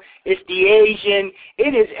Latino, it's the Asian,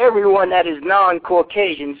 it is everyone that is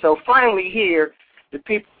non-Caucasian. So finally here, the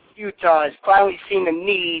people of Utah has finally seen the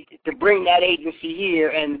need to bring that agency here,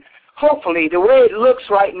 and hopefully the way it looks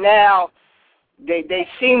right now, they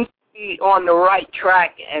seem to be on the right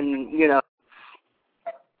track, and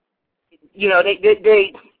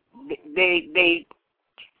they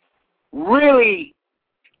really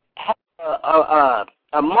have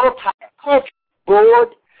a multi-cultural board.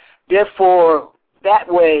 Therefore, that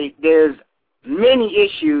way there's many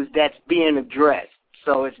issues that's being addressed.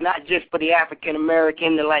 So it's not just for the African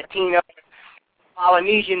American, the Latino,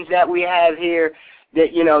 Polynesians that we have here.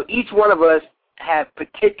 That each one of us have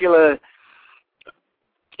particular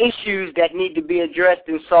issues that need to be addressed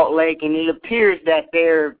in Salt Lake, and it appears that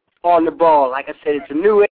they're on the ball. Like I said, it's a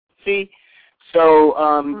new agency, so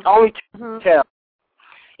only to tell.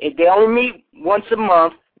 They only meet once a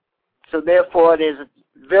month, so therefore there's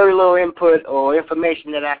very little input or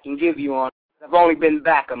information that I can give you on. I've only been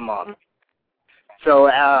back a month. So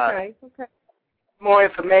okay. More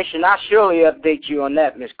information, I'll surely update you on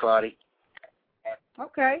that, Miss Claudia.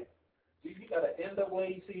 Okay. You got an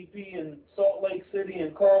NAACP in Salt Lake City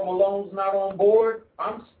and Carl Malone's not on board?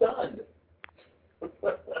 I'm stunned.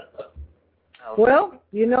 Well,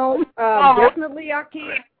 definitely I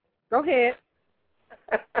can. Go ahead.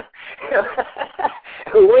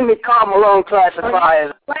 When did Carl Malone classify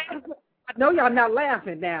as? I know y'all not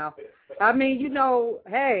laughing now. I mean,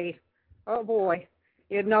 hey, oh boy.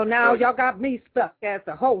 Now y'all got me stuck as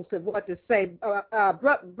the host of what to say.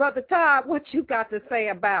 Brother Todd, what you got to say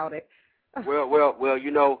about it? Well,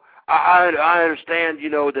 I understand,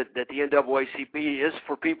 that the NAACP is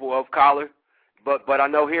for people of color, but I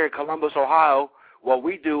know here in Columbus, Ohio, what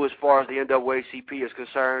we do as far as the NAACP is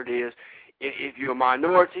concerned is if you're a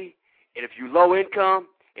minority and if you're low income,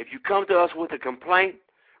 if you come to us with a complaint,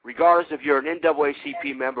 regardless if you're an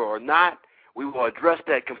NAACP member or not, we will address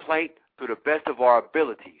that complaint to the best of our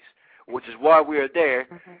abilities, which is why we are there.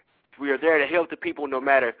 Mm-hmm. We are there to help the people no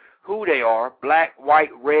matter who they are, black,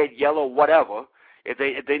 white, red, yellow, whatever. If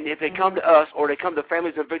they come to us or they come to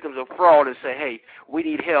families and victims of fraud and say, hey, we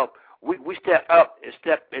need help, we step up and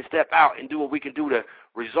step out and do what we can do to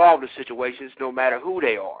resolve the situations no matter who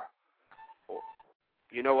they are.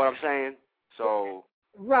 You know what I'm saying? So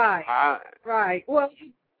right. Well,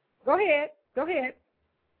 go ahead.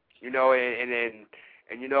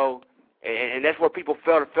 And that's what people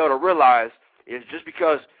fail to realize is just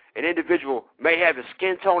because an individual may have the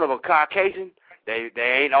skin tone of a Caucasian, they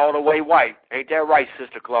ain't all the way white. Ain't that right,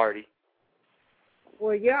 Sister Clardy?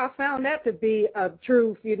 Well, yeah, I found that to be a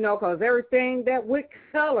truth, because everything that with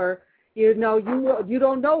color, you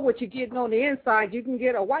don't know what you're getting on the inside. You can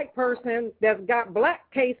get a white person that's got black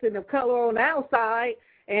casing of color on the outside,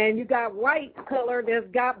 and you got white color that's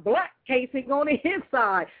got black casing on the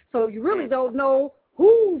inside. So you really don't know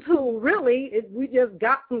who's who, really. We just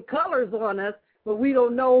got some colors on us, but we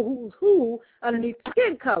don't know who's who underneath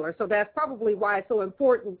skin color. So that's probably why it's so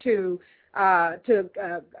important to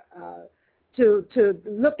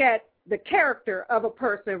look at the character of a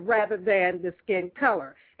person rather than the skin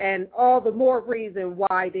color. And all the more reason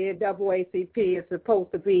why the NAACP is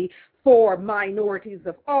supposed to be for minorities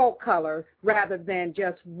of all color rather than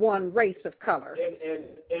just one race of color.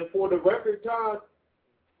 And for the record, Todd,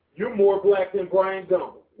 you're more black than Brian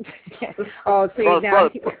Gumble. Oh, see,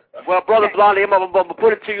 Brother Blondie, I'm gonna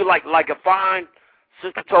put it to you like a fine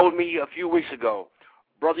sister told me a few weeks ago.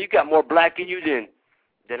 Brother, you got more black in you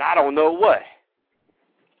than I don't know what.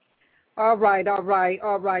 All right.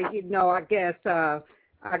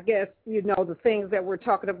 I guess the things that we're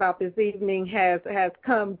talking about this evening has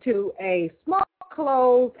come to a small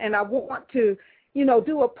close, and I want to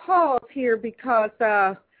do a pause here because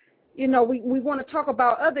we want to talk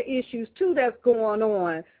about other issues too that's going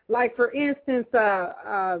on. Like for instance,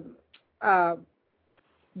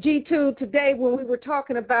 G2 today when we were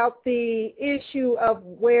talking about the issue of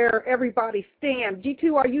where everybody stands.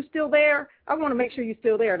 G2, are you still there? I want to make sure you're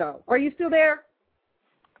still there, though. Are you still there?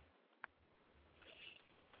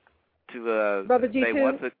 Brother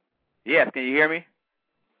G2? Yes, can you hear me?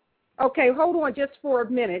 Okay, hold on just for a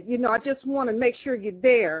minute. I just want to make sure you're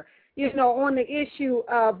there. On the issue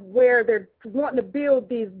of where they're wanting to build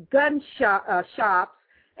these gun shops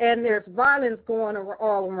and there's violence going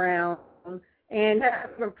all around and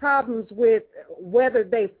having problems with whether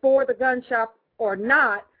they for the gun shop or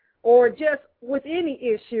not, or just with any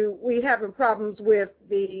issue, we having problems with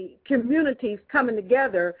the communities coming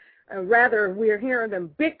together. Rather, we're hearing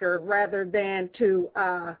them bicker rather than to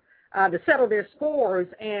settle their scores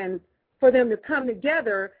and for them to come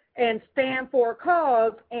together and stand for a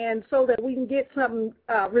cause and so that we can get something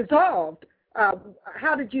resolved.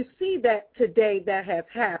 How did you see that today that has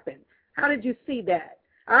happened? How did you see that?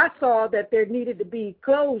 I saw that there needed to be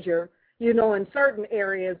closure, in certain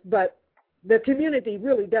areas, but the community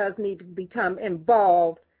really does need to become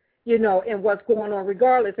involved and what's going on,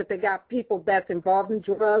 regardless if they got people that's involved in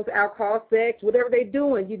drugs, alcohol, sex, whatever they're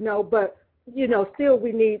doing, but, still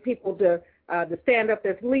we need people to stand up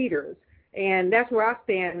as leaders. And that's where I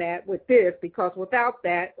stand at with this, because without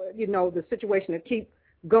that, the situation will keep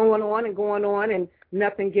going on and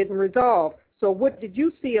nothing getting resolved. So what did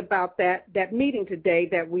you see about that meeting today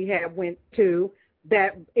that we have went to,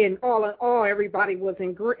 that in all everybody was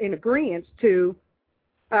in agreement to,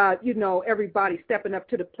 everybody stepping up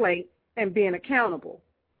to the plate and being accountable?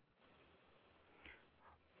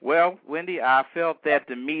 Well, Wendy, I felt that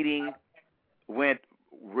the meeting went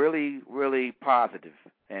really, really positive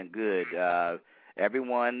and good.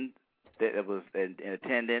 Everyone that was in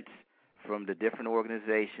attendance from the different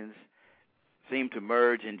organizations seemed to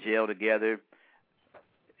merge and gel together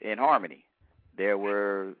in harmony. There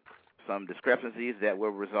were some discrepancies that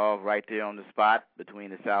were resolved right there on the spot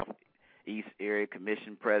between the Southeast Area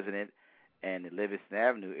Commission President and the Livingston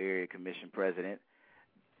Avenue Area Commission President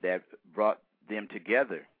that brought them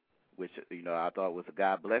together, which, I thought was a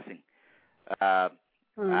God blessing. I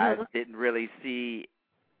didn't really see,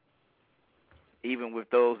 even with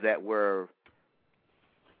those that were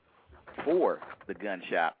for the gun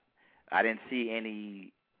shop, I didn't see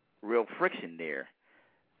any real friction there,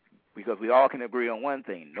 because we all can agree on one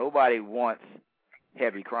thing: nobody wants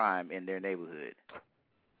heavy crime in their neighborhood.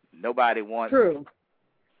 Nobody wants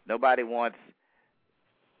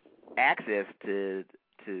access to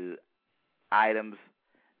items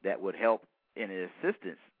that would help in the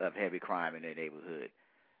assistance of heavy crime in their neighborhood.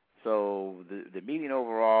 So the meeting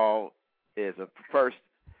overall is a first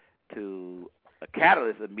to a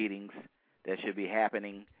catalyst of meetings that should be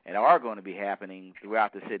happening and are going to be happening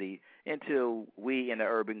throughout the city until we in the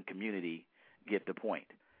urban community get the point.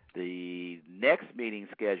 The next meeting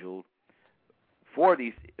scheduled for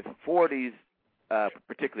these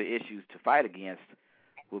particular issues to fight against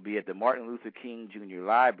will be at the Martin Luther King Jr.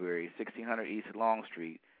 Library, 1600 East Long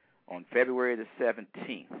Street, on February the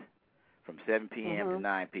 17th from 7 p.m. to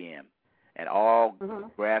 9 p.m. And all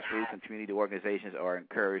grassroots and community organizations are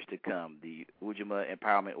encouraged to come. The Ujima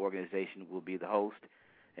Empowerment Organization will be the host,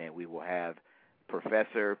 and we will have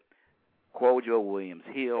Professor Kwojo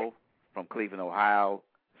Williams-Hill from Cleveland, Ohio,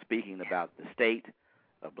 speaking about the state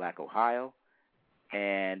of Black Ohio.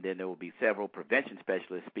 And then there will be several prevention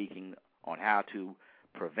specialists speaking on how to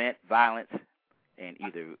prevent violence and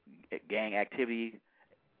either gang activity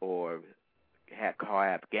or have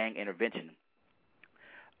gang intervention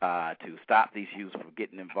to stop these youths from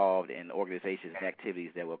getting involved in organizations and activities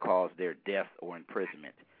that will cause their death or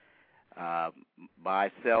imprisonment.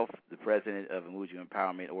 Myself, the president of the Ujima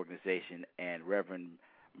Empowerment Organization, and Reverend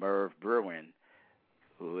Merv Berwin,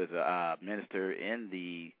 who is a minister in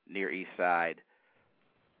the Near East Side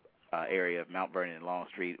area of Mount Vernon and Long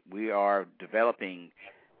Street, we are developing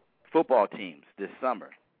football teams this summer.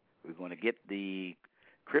 We're going to get the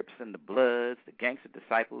Crips and the Bloods, the Gangster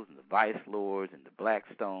Disciples, and the Vice Lords, and the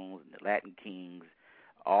Blackstones, and the Latin Kings,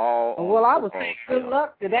 all. Well, I would say good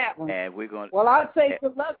luck to that one. And we're going. Well, I'd say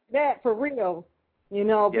good luck to that for real.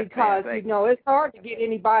 Because it's hard to get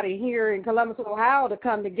anybody here in Columbus, Ohio, to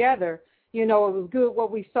come together. It was good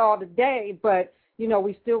what we saw today, but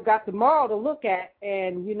we still got tomorrow to look at.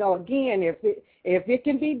 And again, if it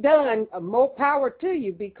can be done, more power to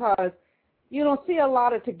you, because you don't see a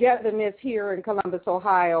lot of togetherness here in Columbus,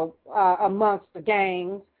 Ohio, amongst the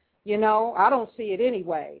gangs. I don't see it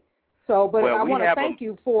anyway. So, but I want to thank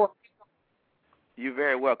you for. You're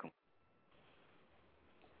very welcome.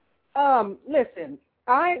 Listen,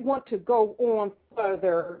 I want to go on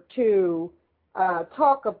further to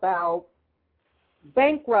talk about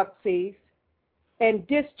bankruptcies and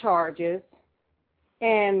discharges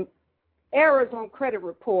and errors on credit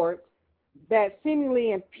reports that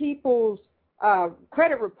seemingly in people's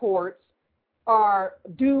credit reports are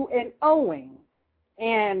due and owing.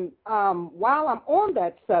 And while I'm on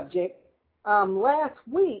that subject, last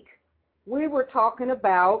week we were talking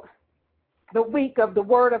about the week of the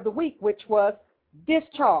word of the week, which was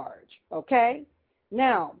discharge, okay?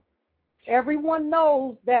 Now, everyone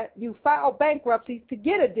knows that you file bankruptcy to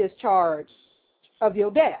get a discharge of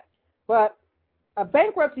your debt, but a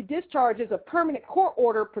bankruptcy discharge is a permanent court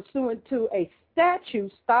order pursuant to a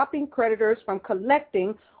statute stopping creditors from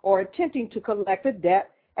collecting or attempting to collect a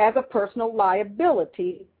debt as a personal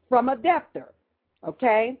liability from a debtor,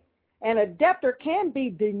 okay? And a debtor can be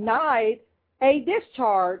denied a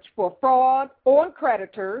discharge for fraud on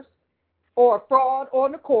creditors or fraud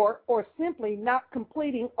on the court, or simply not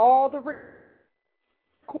completing all the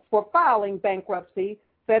for filing bankruptcy,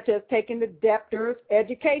 such as taking the debtor's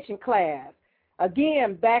education class.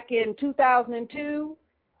 Again, back in 2002,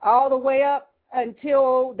 all the way up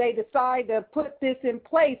until they decide to put this in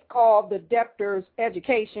place called the debtors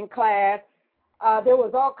education class. There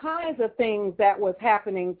was all kinds of things that was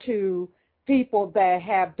happening to people that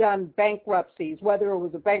have done bankruptcies, whether it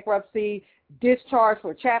was a bankruptcy, discharge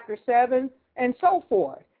for Chapter 7, and so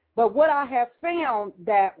forth. But what I have found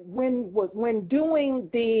that when doing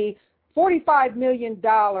the $45 million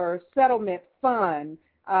settlement fund,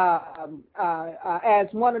 as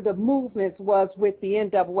one of the movements was with the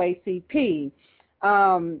NAACP,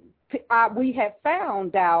 we have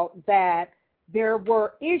found out that there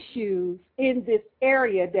were issues in this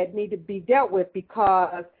area that need to be dealt with,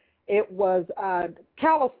 because it was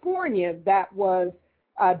California that was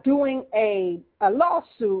doing a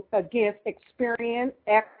lawsuit against Experian,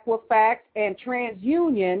 Equifax, and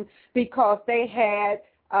TransUnion because they had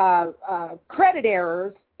credit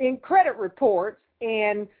errors in credit reports,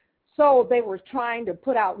 and so they were trying to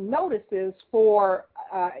put out notices for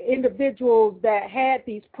individuals that had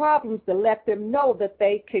these problems to let them know that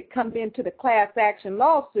they could come into the class action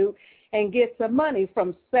lawsuit and get some money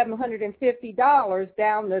from $750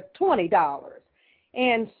 down to $20.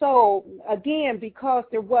 And so, again, because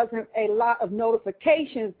there wasn't a lot of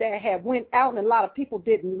notifications that had went out and a lot of people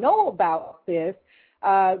didn't know about this,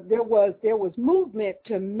 there was movement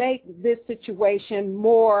to make this situation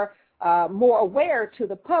more aware to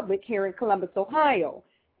the public here in Columbus, Ohio.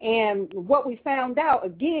 And what we found out,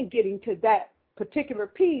 again, getting to that particular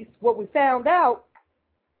piece, what we found out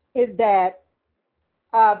is that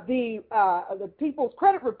the people's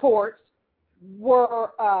credit reports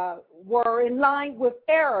were in line with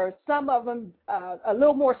errors, some of them a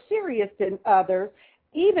little more serious than others,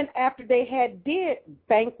 even after they had did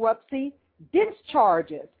bankruptcy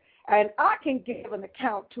discharges. And I can give an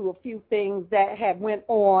account to a few things that had went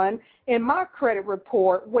on in my credit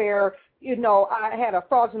report where, you know, I had a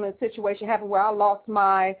fraudulent situation happen where I lost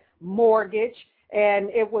my mortgage,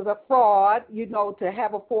 and it was a fraud, you know, to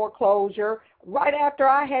have a foreclosure. Right after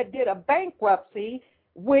I had did a bankruptcy,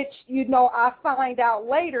 which, you know, I find out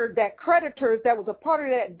later that creditors that was a part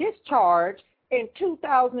of that discharge in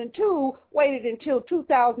 2002 waited until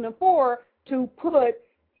 2004 to put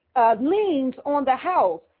liens on the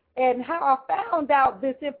house. And how I found out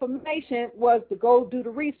this information was to go do the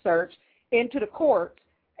research into the courts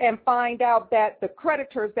and find out that the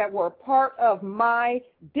creditors that were part of my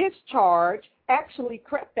discharge actually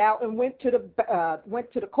crept out and went to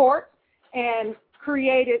the courts and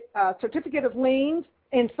created a certificate of liens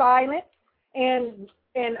in silence and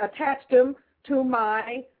attached them to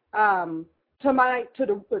my home.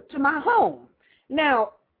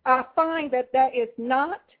 Now, I find that is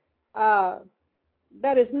not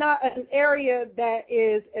an area that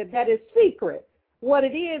is secret. What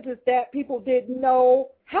it is that people didn't know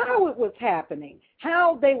how it was happening,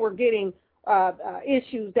 how they were getting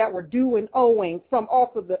issues that were due and owing from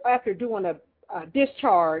after doing a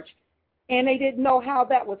discharge, and they didn't know how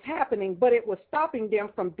that was happening, but it was stopping them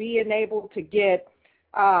from being able to get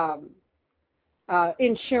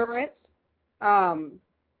insurance,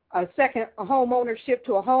 a second home ownership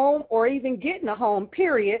to a home, or even getting a home,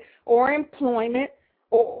 period, or employment,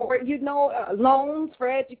 or you know, loans for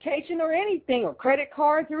education or anything, or credit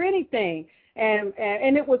cards or anything. And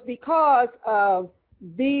it was because of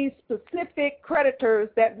these specific creditors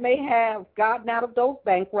that may have gotten out of those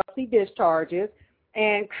bankruptcy discharges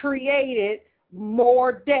and created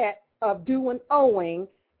more debt of due and owing,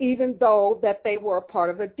 even though that they were a part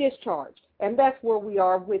of a discharge. And that's where we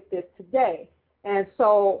are with this today. And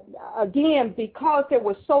so, again, because there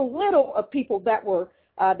was so little of people that were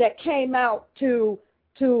that came out to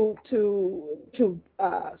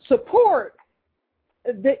support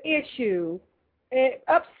the issue, it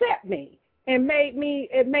upset me. It made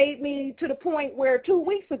me to the point where 2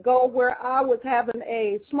 weeks ago, where I was having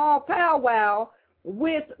a small powwow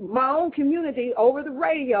with my own community over the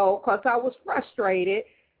radio because I was frustrated,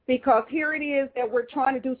 because here it is that we're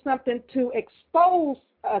trying to do something to expose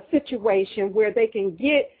a situation where they can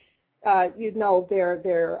get,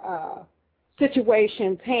 their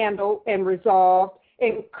situations handled and resolved,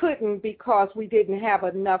 and couldn't because we didn't have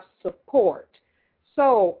enough support.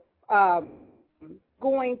 So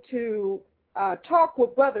going to talk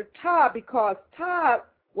with Brother Todd, because Todd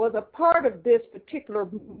was a part of this particular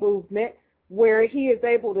movement where he is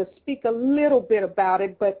able to speak a little bit about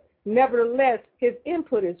it, but nevertheless, his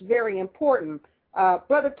input is very important.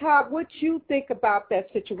 Brother Todd, what you think about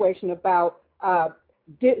that situation about,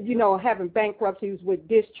 having bankruptcies with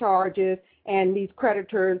discharges and these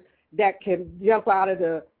creditors that can jump out of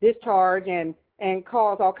the discharge and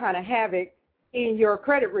cause all kind of havoc in your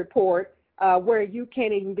credit report where you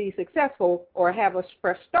can't even be successful or have a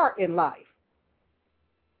fresh start in life?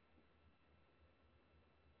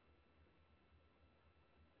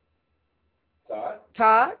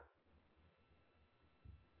 Todd?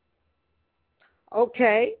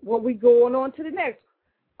 Okay, well, we going on to the next.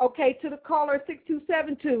 Okay, to the caller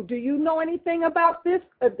 6272. Do you know anything about this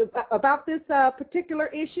particular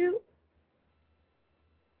issue?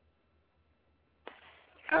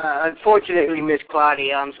 Unfortunately, Miss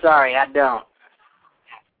Claudia, I'm sorry, I don't.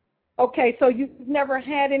 Okay, so you've never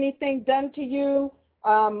had anything done to you,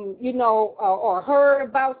 or heard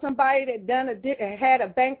about somebody that had a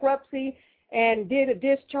bankruptcy and did a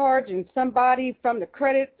discharge, and somebody from the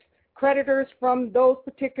creditors from those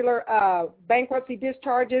particular bankruptcy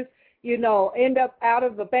discharges, end up out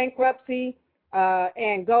of the bankruptcy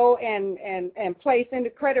and go and place in the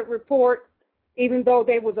credit report, even though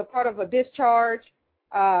they was a part of a discharge,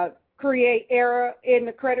 create error in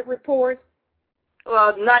the credit report?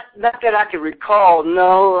 Well, not that I can recall.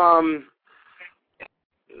 No,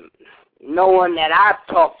 no one that I've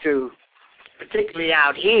talked to, particularly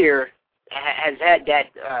out here, has had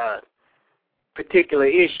that particular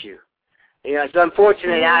issue. It's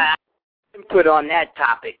unfortunate I didn't put on that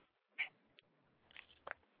topic.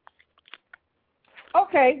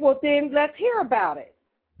 Okay, well then let's hear about it.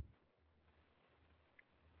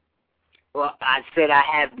 Well, I said I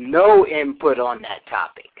have no input on that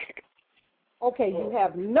topic. Okay, you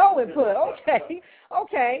have no input.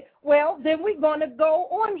 Okay. Well, then we're going to go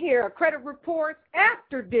on here. Credit reports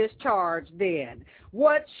after discharge then.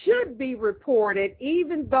 What should be reported,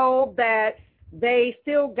 even though that they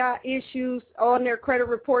still got issues on their credit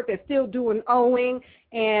report, they're still doing owing,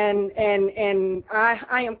 and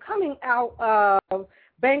I am coming out of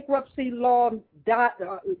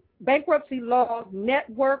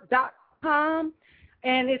bankruptcylawnetwork.com.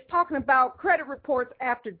 And it's talking about credit reports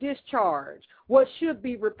after discharge, what should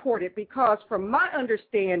be reported, because from my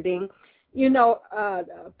understanding,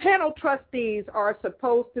 panel trustees are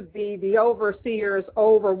supposed to be the overseers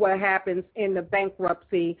over what happens in the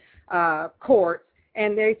bankruptcy courts,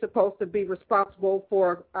 and they're supposed to be responsible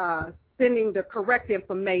for sending the correct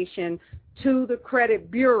information to the credit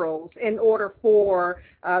bureaus in order for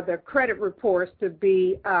the credit reports to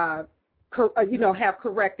be have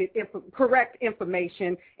correct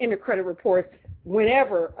information in the credit reports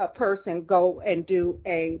whenever a person go and do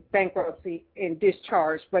a bankruptcy and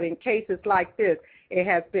discharge. But in cases like this, it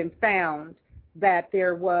has been found that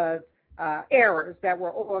there was errors that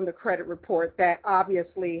were on the credit report that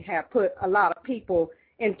obviously have put a lot of people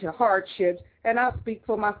into hardships, and I'll speak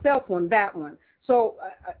for myself on that one. So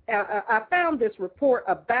I found this report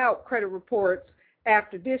about credit reports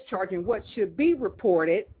after discharge and what should be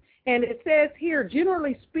reported. And it says here,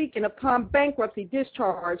 generally speaking, upon bankruptcy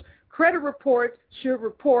discharge, credit reports should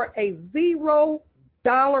report a $0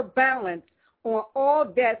 balance on all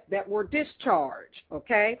debts that were discharged,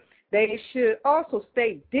 okay? They should also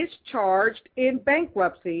state discharged in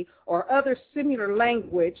bankruptcy or other similar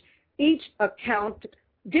language, each account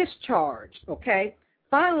discharged, okay?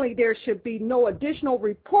 Finally, there should be no additional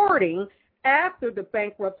reporting after the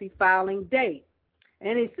bankruptcy filing date.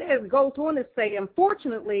 And it goes on to say,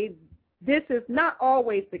 unfortunately, this is not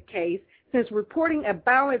always the case, since reporting a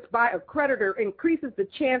balance by a creditor increases the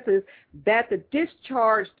chances that the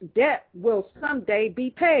discharged debt will someday be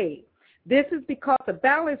paid. This is because the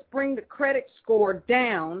balance brings the credit score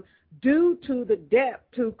down due to the debt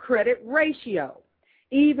to credit ratio.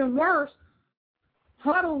 Even worse,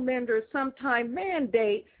 HUDL lenders sometimes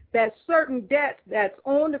mandate that certain debts that's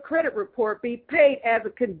on the credit report be paid as a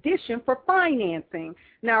condition for financing.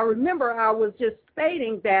 Now, remember, I was just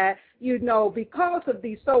stating that, because of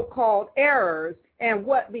these so-called errors and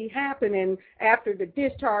what be happening after the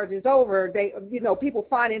discharge is over, they, people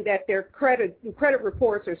finding that their credit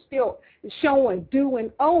reports are still showing due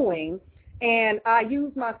and owing. And I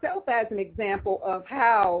use myself as an example of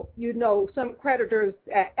how, some creditors,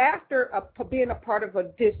 after being a part of a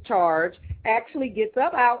discharge, actually gets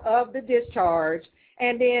up out of the discharge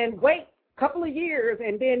and then wait a couple of years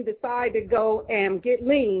and then decide to go and get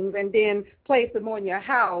liens and then place them on your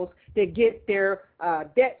house to get their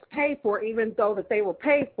debts paid for, even though that they were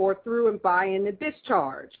paid for through and buying the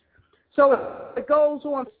discharge. So it goes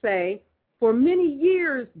on to say, for many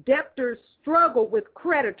years, debtors struggled with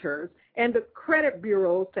creditors and the credit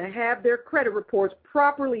bureaus to have their credit reports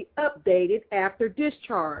properly updated after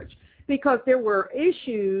discharge, because there were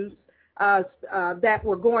issues that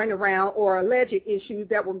were going around, or alleged issues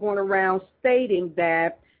that were going around, stating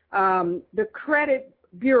that the credit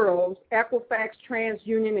bureaus, Equifax,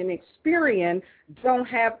 TransUnion, and Experian, don't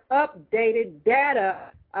have updated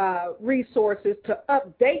data resources to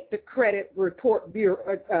update the credit reports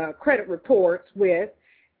with,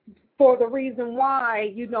 for the reason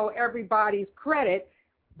why, everybody's credit,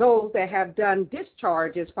 those that have done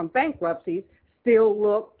discharges from bankruptcies, still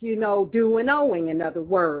look, due and owing, in other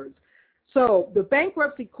words. So the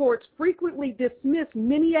bankruptcy courts frequently dismiss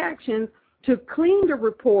many actions to clean the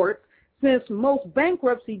reports, since most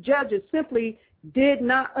bankruptcy judges simply did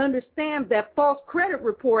not understand that false credit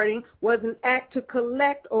reporting was an act to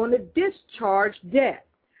collect on a discharged debt.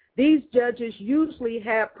 These judges usually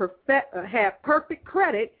have perfect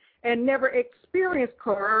credit and never experienced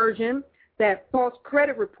coercion that false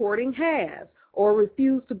credit reporting has, or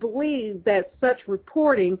refuse to believe that such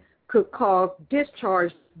reporting could cause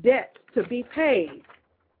discharged debts to be paid.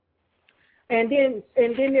 And then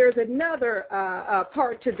there's another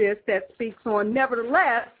part to this that speaks on,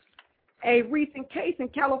 nevertheless, a recent case in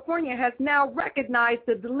California has now recognized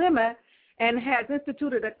the dilemma and has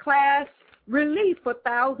instituted a class relief for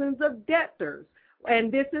thousands of debtors.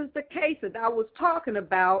 And this is the case that I was talking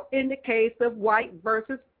about in the case of White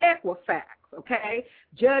versus Equifax, okay?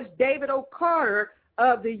 Judge David O. Carter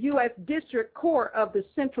of the U.S. District Court of the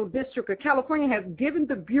Central District of California has given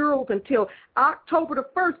the bureaus until October the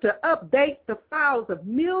 1st to update the files of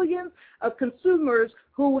millions of consumers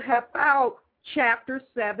who have filed Chapter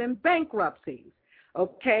 7 bankruptcies.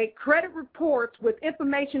 Okay, credit reports with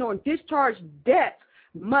information on discharged debts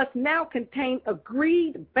must now contain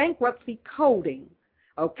agreed bankruptcy coding,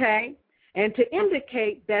 okay, and to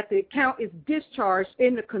indicate that the account is discharged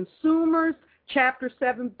in the consumer's Chapter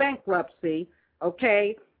 7 bankruptcy,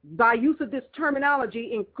 okay, by use of this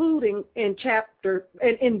terminology, including in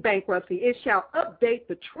bankruptcy, it shall update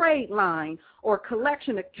the trade line or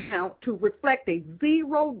collection account to reflect a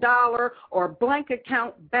 $0 or blank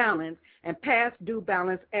account balance and past due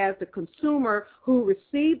balance as the consumer who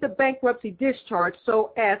received the bankruptcy discharge,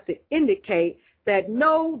 so as to indicate that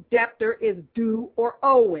no debtor is due or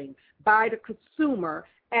owing by the consumer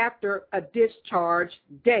after a discharge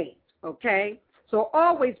date, okay? So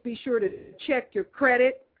always be sure to check your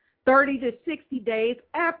credit 30 to 60 days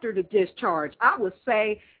after the discharge. I would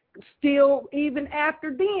say still even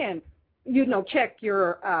after then, check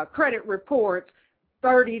your credit reports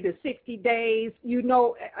 30 to 60 days,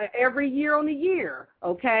 every year on the year,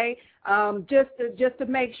 okay? Just to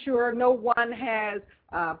make sure no one has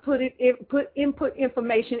put input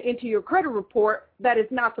information into your credit report that is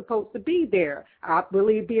not supposed to be there. I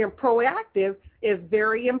believe being proactive is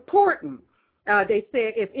very important. They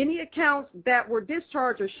said if any accounts that were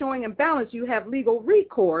discharged are showing imbalance, you have legal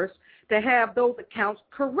recourse to have those accounts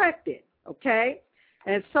corrected, okay?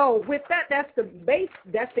 And so with that, that's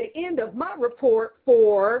the end of my report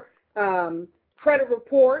for credit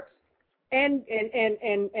reports and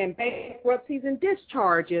bankruptcies and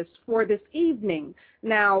discharges for this evening.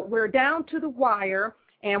 Now, we're down to the wire,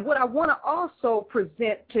 and what I want to also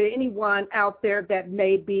present to anyone out there that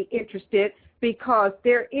may be interested, because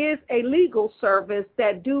there is a legal service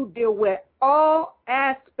that do deal with all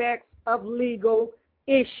aspects of legal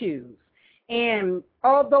issues. And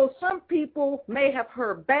although some people may have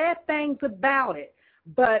heard bad things about it,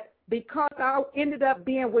 but because I ended up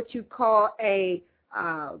being what you call a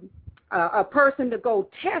person to go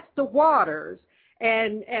test the waters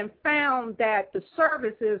and found that the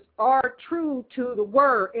services are true to the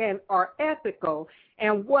word and are ethical,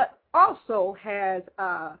 and what also has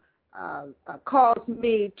caused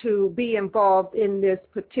me to be involved in this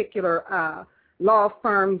particular law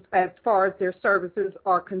firm as far as their services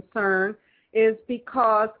are concerned is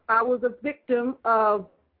because I was a victim of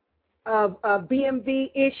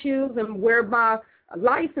BMV issues and where my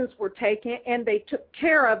license were taken, and they took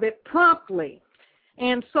care of it promptly.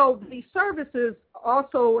 And so the services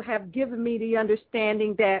also have given me the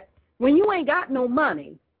understanding that when you ain't got no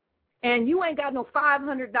money and you ain't got no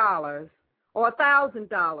 $500 or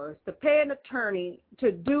 $1,000 to pay an attorney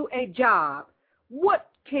to do a job, what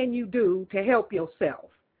can you do to help yourself?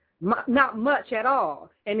 Not much at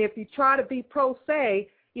all. And if you try to be pro se,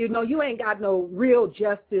 you ain't got no real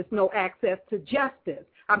justice, no access to justice.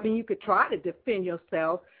 I mean, you could try to defend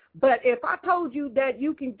yourself, but if I told you that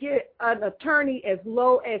you can get an attorney as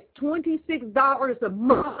low as $26 a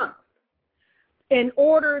month in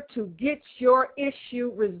order to get your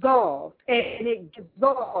issue resolved and it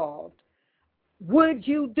resolved, would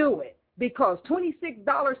you do it? Because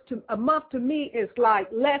 $26 a month to me is like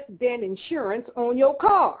less than insurance on your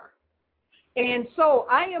car. And so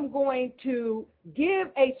I am going to give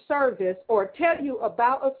a service or tell you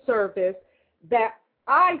about a service that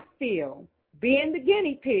I feel, being the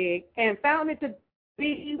guinea pig, and found it to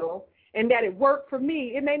be legal and that it worked for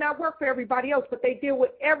me. It may not work for everybody else, but they deal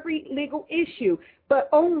with every legal issue, but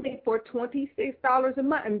only for $26 a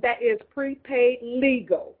month, and that is prepaid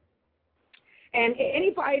legal. And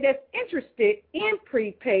anybody that's interested in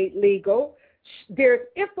prepaid legal, there's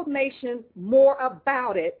information more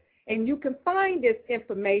about it And you can find this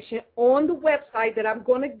information on the website that I'm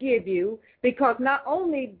going to give you, because not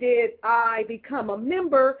only did I become a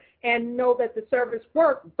member and know that the service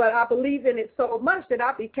worked, but I believe in it so much that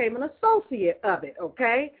I became an associate of it,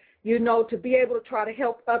 okay? You know, to be able to try to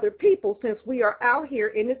help other people, since we are out here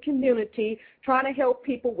in the community trying to help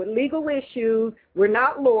people with legal issues. We're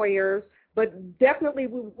not lawyers, but definitely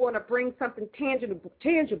we want to bring something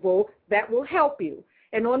tangible that will help you.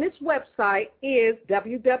 And on this website is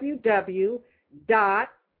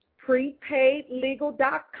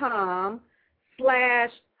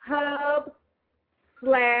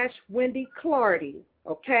www.prepaidlegal.com/hub/Wendy Clardy,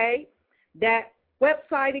 okay? That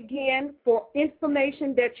website again for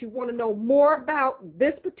information that you want to know more about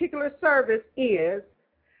this particular service is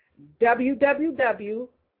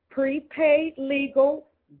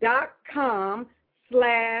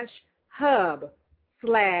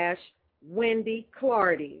www.prepaidlegal.com/hub/Wendy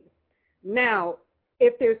Clardy. Now,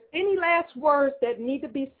 if there's any last words that need to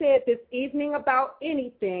be said this evening about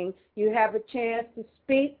anything, you have a chance to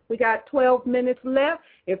speak. We got 12 minutes left.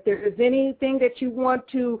 If there is anything that you want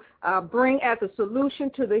to bring as a solution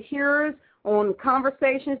to the hearers on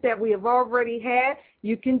conversations that we have already had,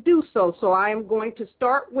 you can do so. So I am going to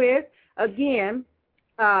start with, again,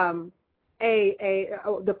 the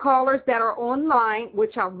callers that are online,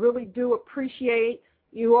 which I really do appreciate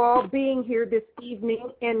you all being here this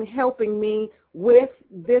evening and helping me with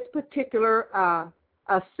this particular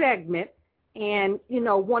segment, and, you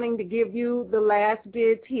know, wanting to give you the last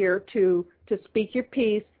bids here to speak your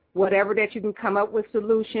piece, whatever that you can come up with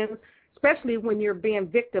solutions, especially when you're being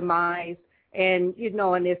victimized and, you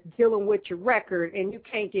know, and it's dealing with your record and you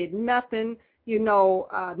can't get nothing, you know,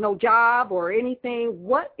 no job or anything.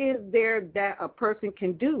 What is there that a person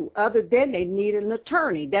can do other than they need an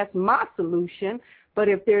attorney? That's my solution. But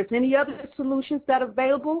if there's any other solutions that are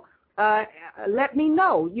available, let me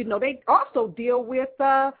know. You know, they also deal with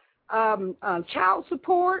child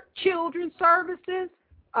support, children's services,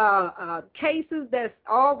 cases that's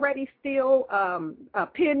already still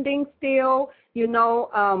pending still, you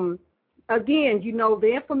know. Again, you know, the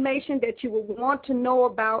information that you will want to know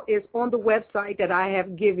about is on the website that I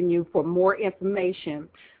have given you for more information.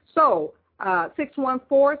 So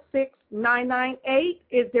 614-6998,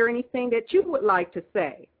 is there anything that you would like to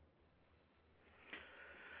say?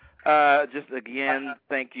 Just again,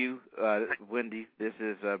 thank you, Wendy. This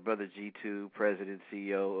is Brother G2, President,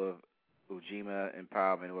 CEO of Ujima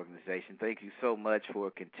Empowerment Organization. Thank you so much for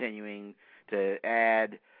continuing to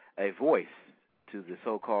add a voice to the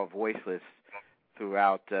so-called voiceless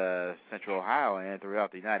throughout Central Ohio and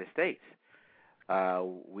throughout the United States.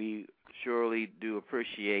 We surely do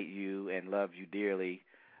appreciate you and love you dearly,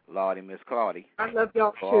 Lordy, Miss Claudy. I love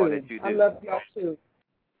y'all too. I love y'all too.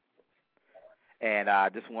 And I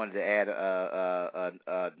just wanted to add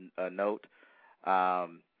a note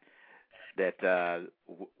that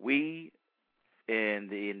we in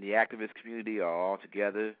the activist community are all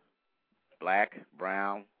together, black,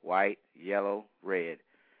 brown, white, yellow, red.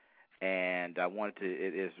 And I wanted to,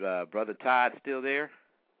 is Brother Todd still there?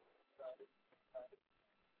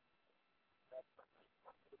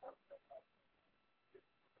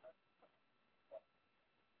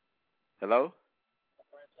 Hello?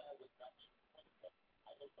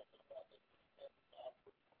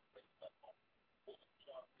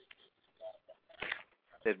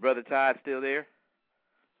 Is Brother Todd still there?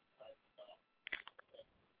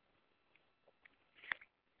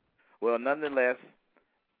 Well, nonetheless,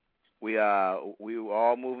 we were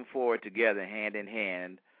all moving forward together, hand in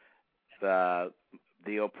hand, the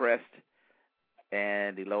oppressed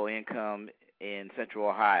and the low income in Central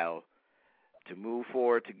Ohio, to move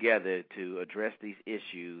forward together to address these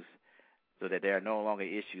issues so that there are no longer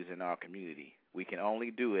issues in our community. We can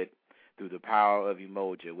only do it through the power of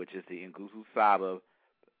Umoja, which is the Nguvu Saba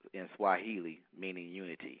in Swahili, meaning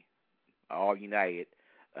unity, all united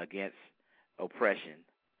against oppression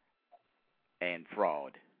and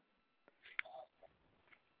fraud.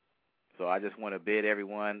 So I just want to bid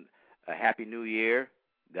everyone a happy new year.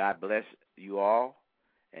 God bless you all,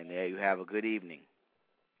 and there you have a good evening.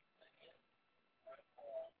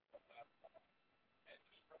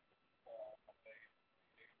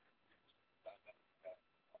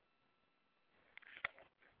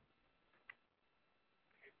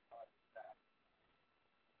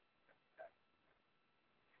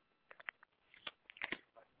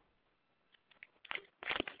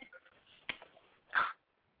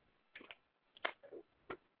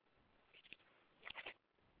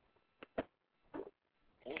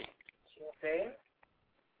 Okay.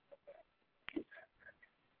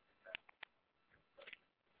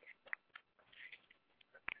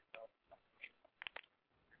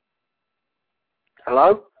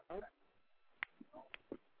 Hello?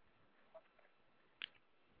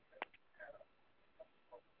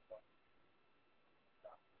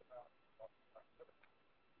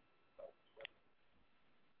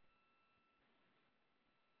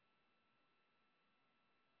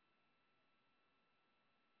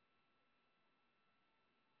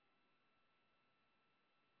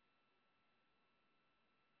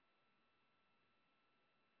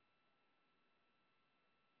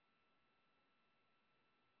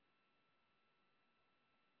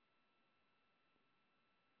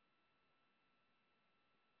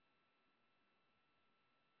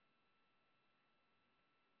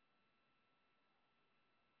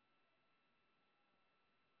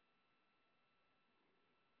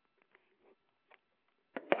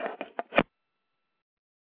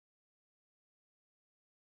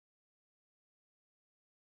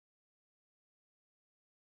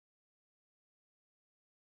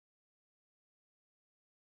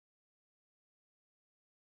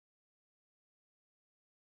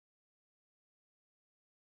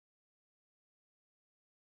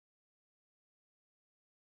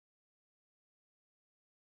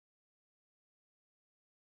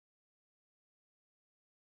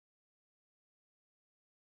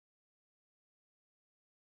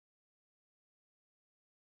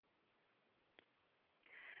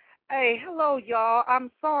 Hey, hello, y'all. I'm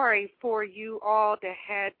sorry for you all that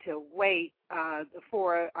had to wait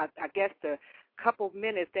for, I guess, the couple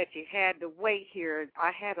minutes that you had to wait here.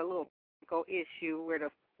 I had a little technical issue where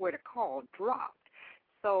the call dropped.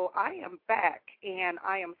 So I am back, and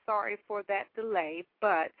I am sorry for that delay.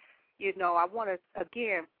 But, you know, I want to,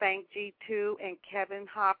 again, thank G2 and Kevin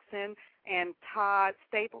Hobson and Todd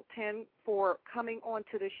Stapleton for coming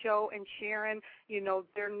onto the show and sharing, you know,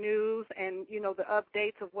 their news and, you know, the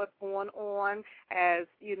updates of what's going on, as,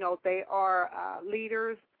 you know, they are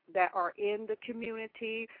leaders that are in the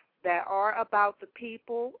community, that are about the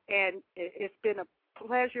people, and it's been a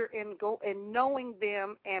pleasure in knowing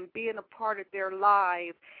them and being a part of their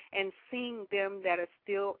lives and seeing them that are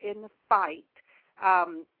still in the fight.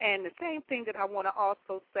 And the same thing that I want to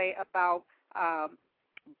also say about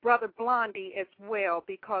Brother Blondie as well,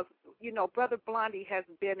 because, you know, Brother Blondie has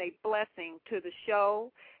been a blessing to the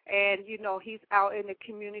show, and, you know, he's out in the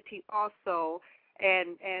community also,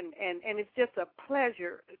 and it's just a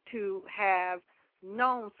pleasure to have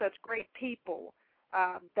known such great people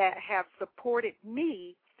that have supported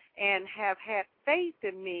me and have had faith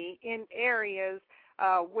in me in areas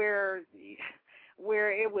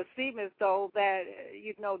where it would seem as though that,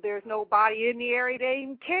 you know, there's nobody in the area that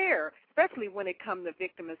even care, especially when it comes to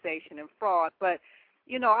victimization and fraud. But,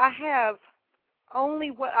 you know, I have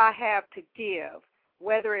only what I have to give,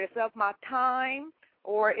 whether it's of my time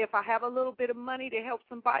or if I have a little bit of money to help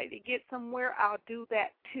somebody to get somewhere, I'll do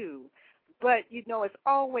that too. But, you know, it's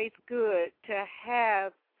always good to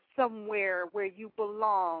have somewhere where you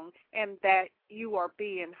belong and that you are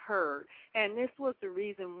being heard. And this was the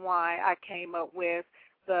reason why I came up with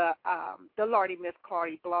the Lardy Miss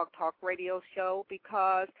Clardy Blog Talk Radio Show,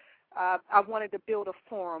 because I wanted to build a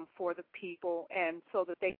forum for the people, and so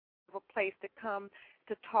that they have a place to come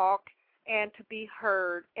to talk and to be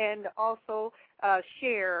heard, and also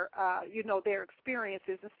share, you know, their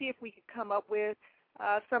experiences and see if we could come up with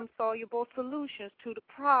some soluble solutions to the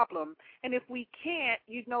problem. And if we can't,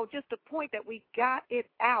 you know, just the point that we got it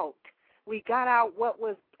out. We got out what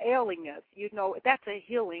was ailing us. You know, that's a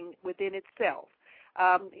healing within itself.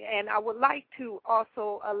 And I would like to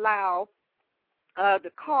also allow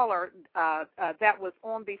the caller that was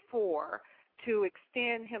on before to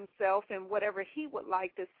extend himself and whatever he would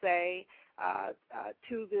like to say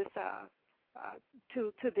to this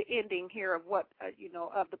to the ending here of what you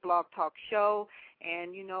know, of the Blog Talk show.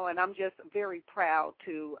 And you know, and I'm just very proud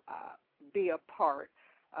to be a part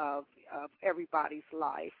of everybody's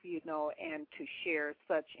life, you know, and to share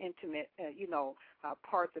such intimate you know,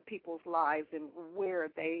 parts of people's lives and where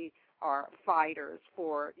they are fighters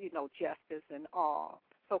for, you know, justice and all.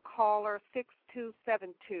 So caller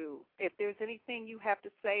 6272, if there's anything you have to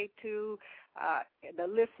say to the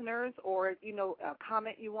listeners, or, you know, a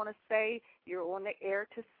comment you want to say, you're on the air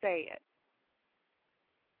to say it.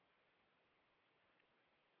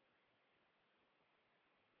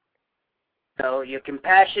 So your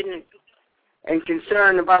compassion and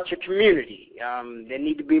concern about your community. There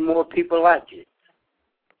need to be more people like you.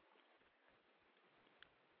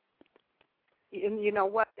 And you know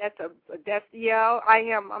what? Yeah.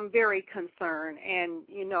 I'm very concerned, and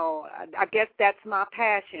you know, I guess that's my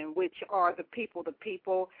passion, which are the people. The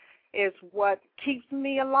people is what keeps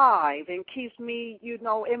me alive and keeps me, you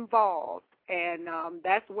know, involved. And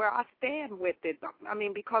that's where I stand with it. I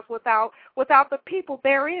mean, because without the people,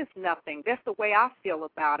 there is nothing. That's the way I feel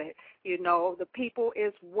about it. You know, the people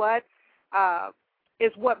is what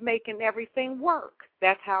making everything work.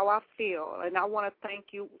 That's how I feel. And I want to thank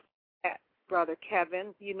you, Brother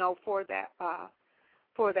Kevin, you know, for that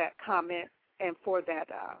comment and for that.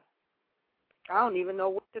 I don't even know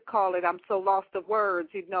what to call it. I'm so lost of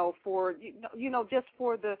words, you know, for just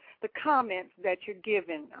for the comments that you're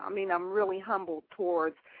giving. I mean, I'm really humbled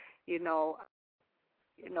towards, you know,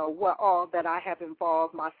 what all that I have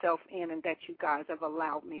involved myself in, and that you guys have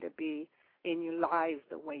allowed me to be in your lives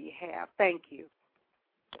the way you have. Thank you.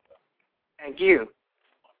 Thank you.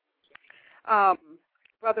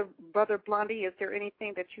 Brother Blondie, is there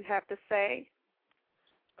anything that you have to say?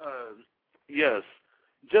 Yes.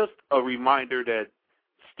 Just a reminder that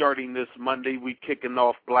starting this Monday, we kicking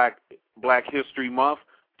off Black History Month.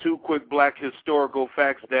 2 quick Black historical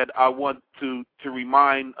facts that I want to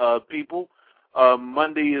remind people.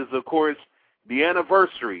 Monday is, of course, the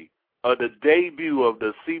anniversary of the debut of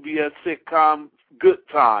the CBS sitcom Good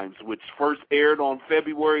Times, which first aired on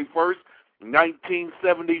February 1st,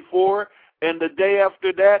 1974. And the day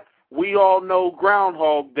after that, we all know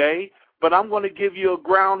Groundhog Day. But I'm going to give you a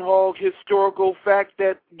groundhog historical fact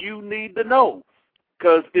that you need to know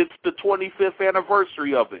because it's the 25th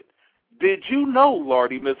anniversary of it. Did you know,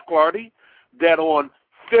 Lordy, Miss Clardy, that on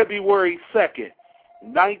February 2nd,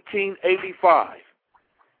 1985,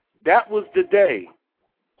 that was the day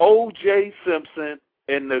O.J. Simpson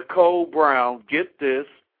and Nicole Brown, get this,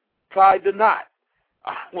 tied the knot?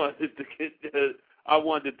 I wanted to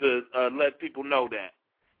let people know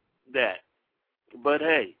that. But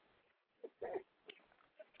hey.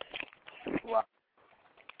 Wow.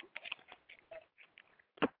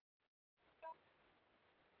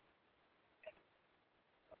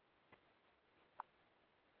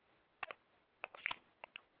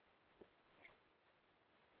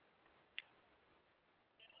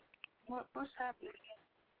 What's happening?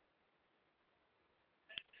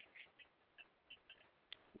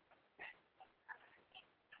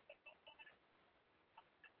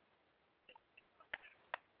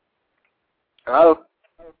 Hello?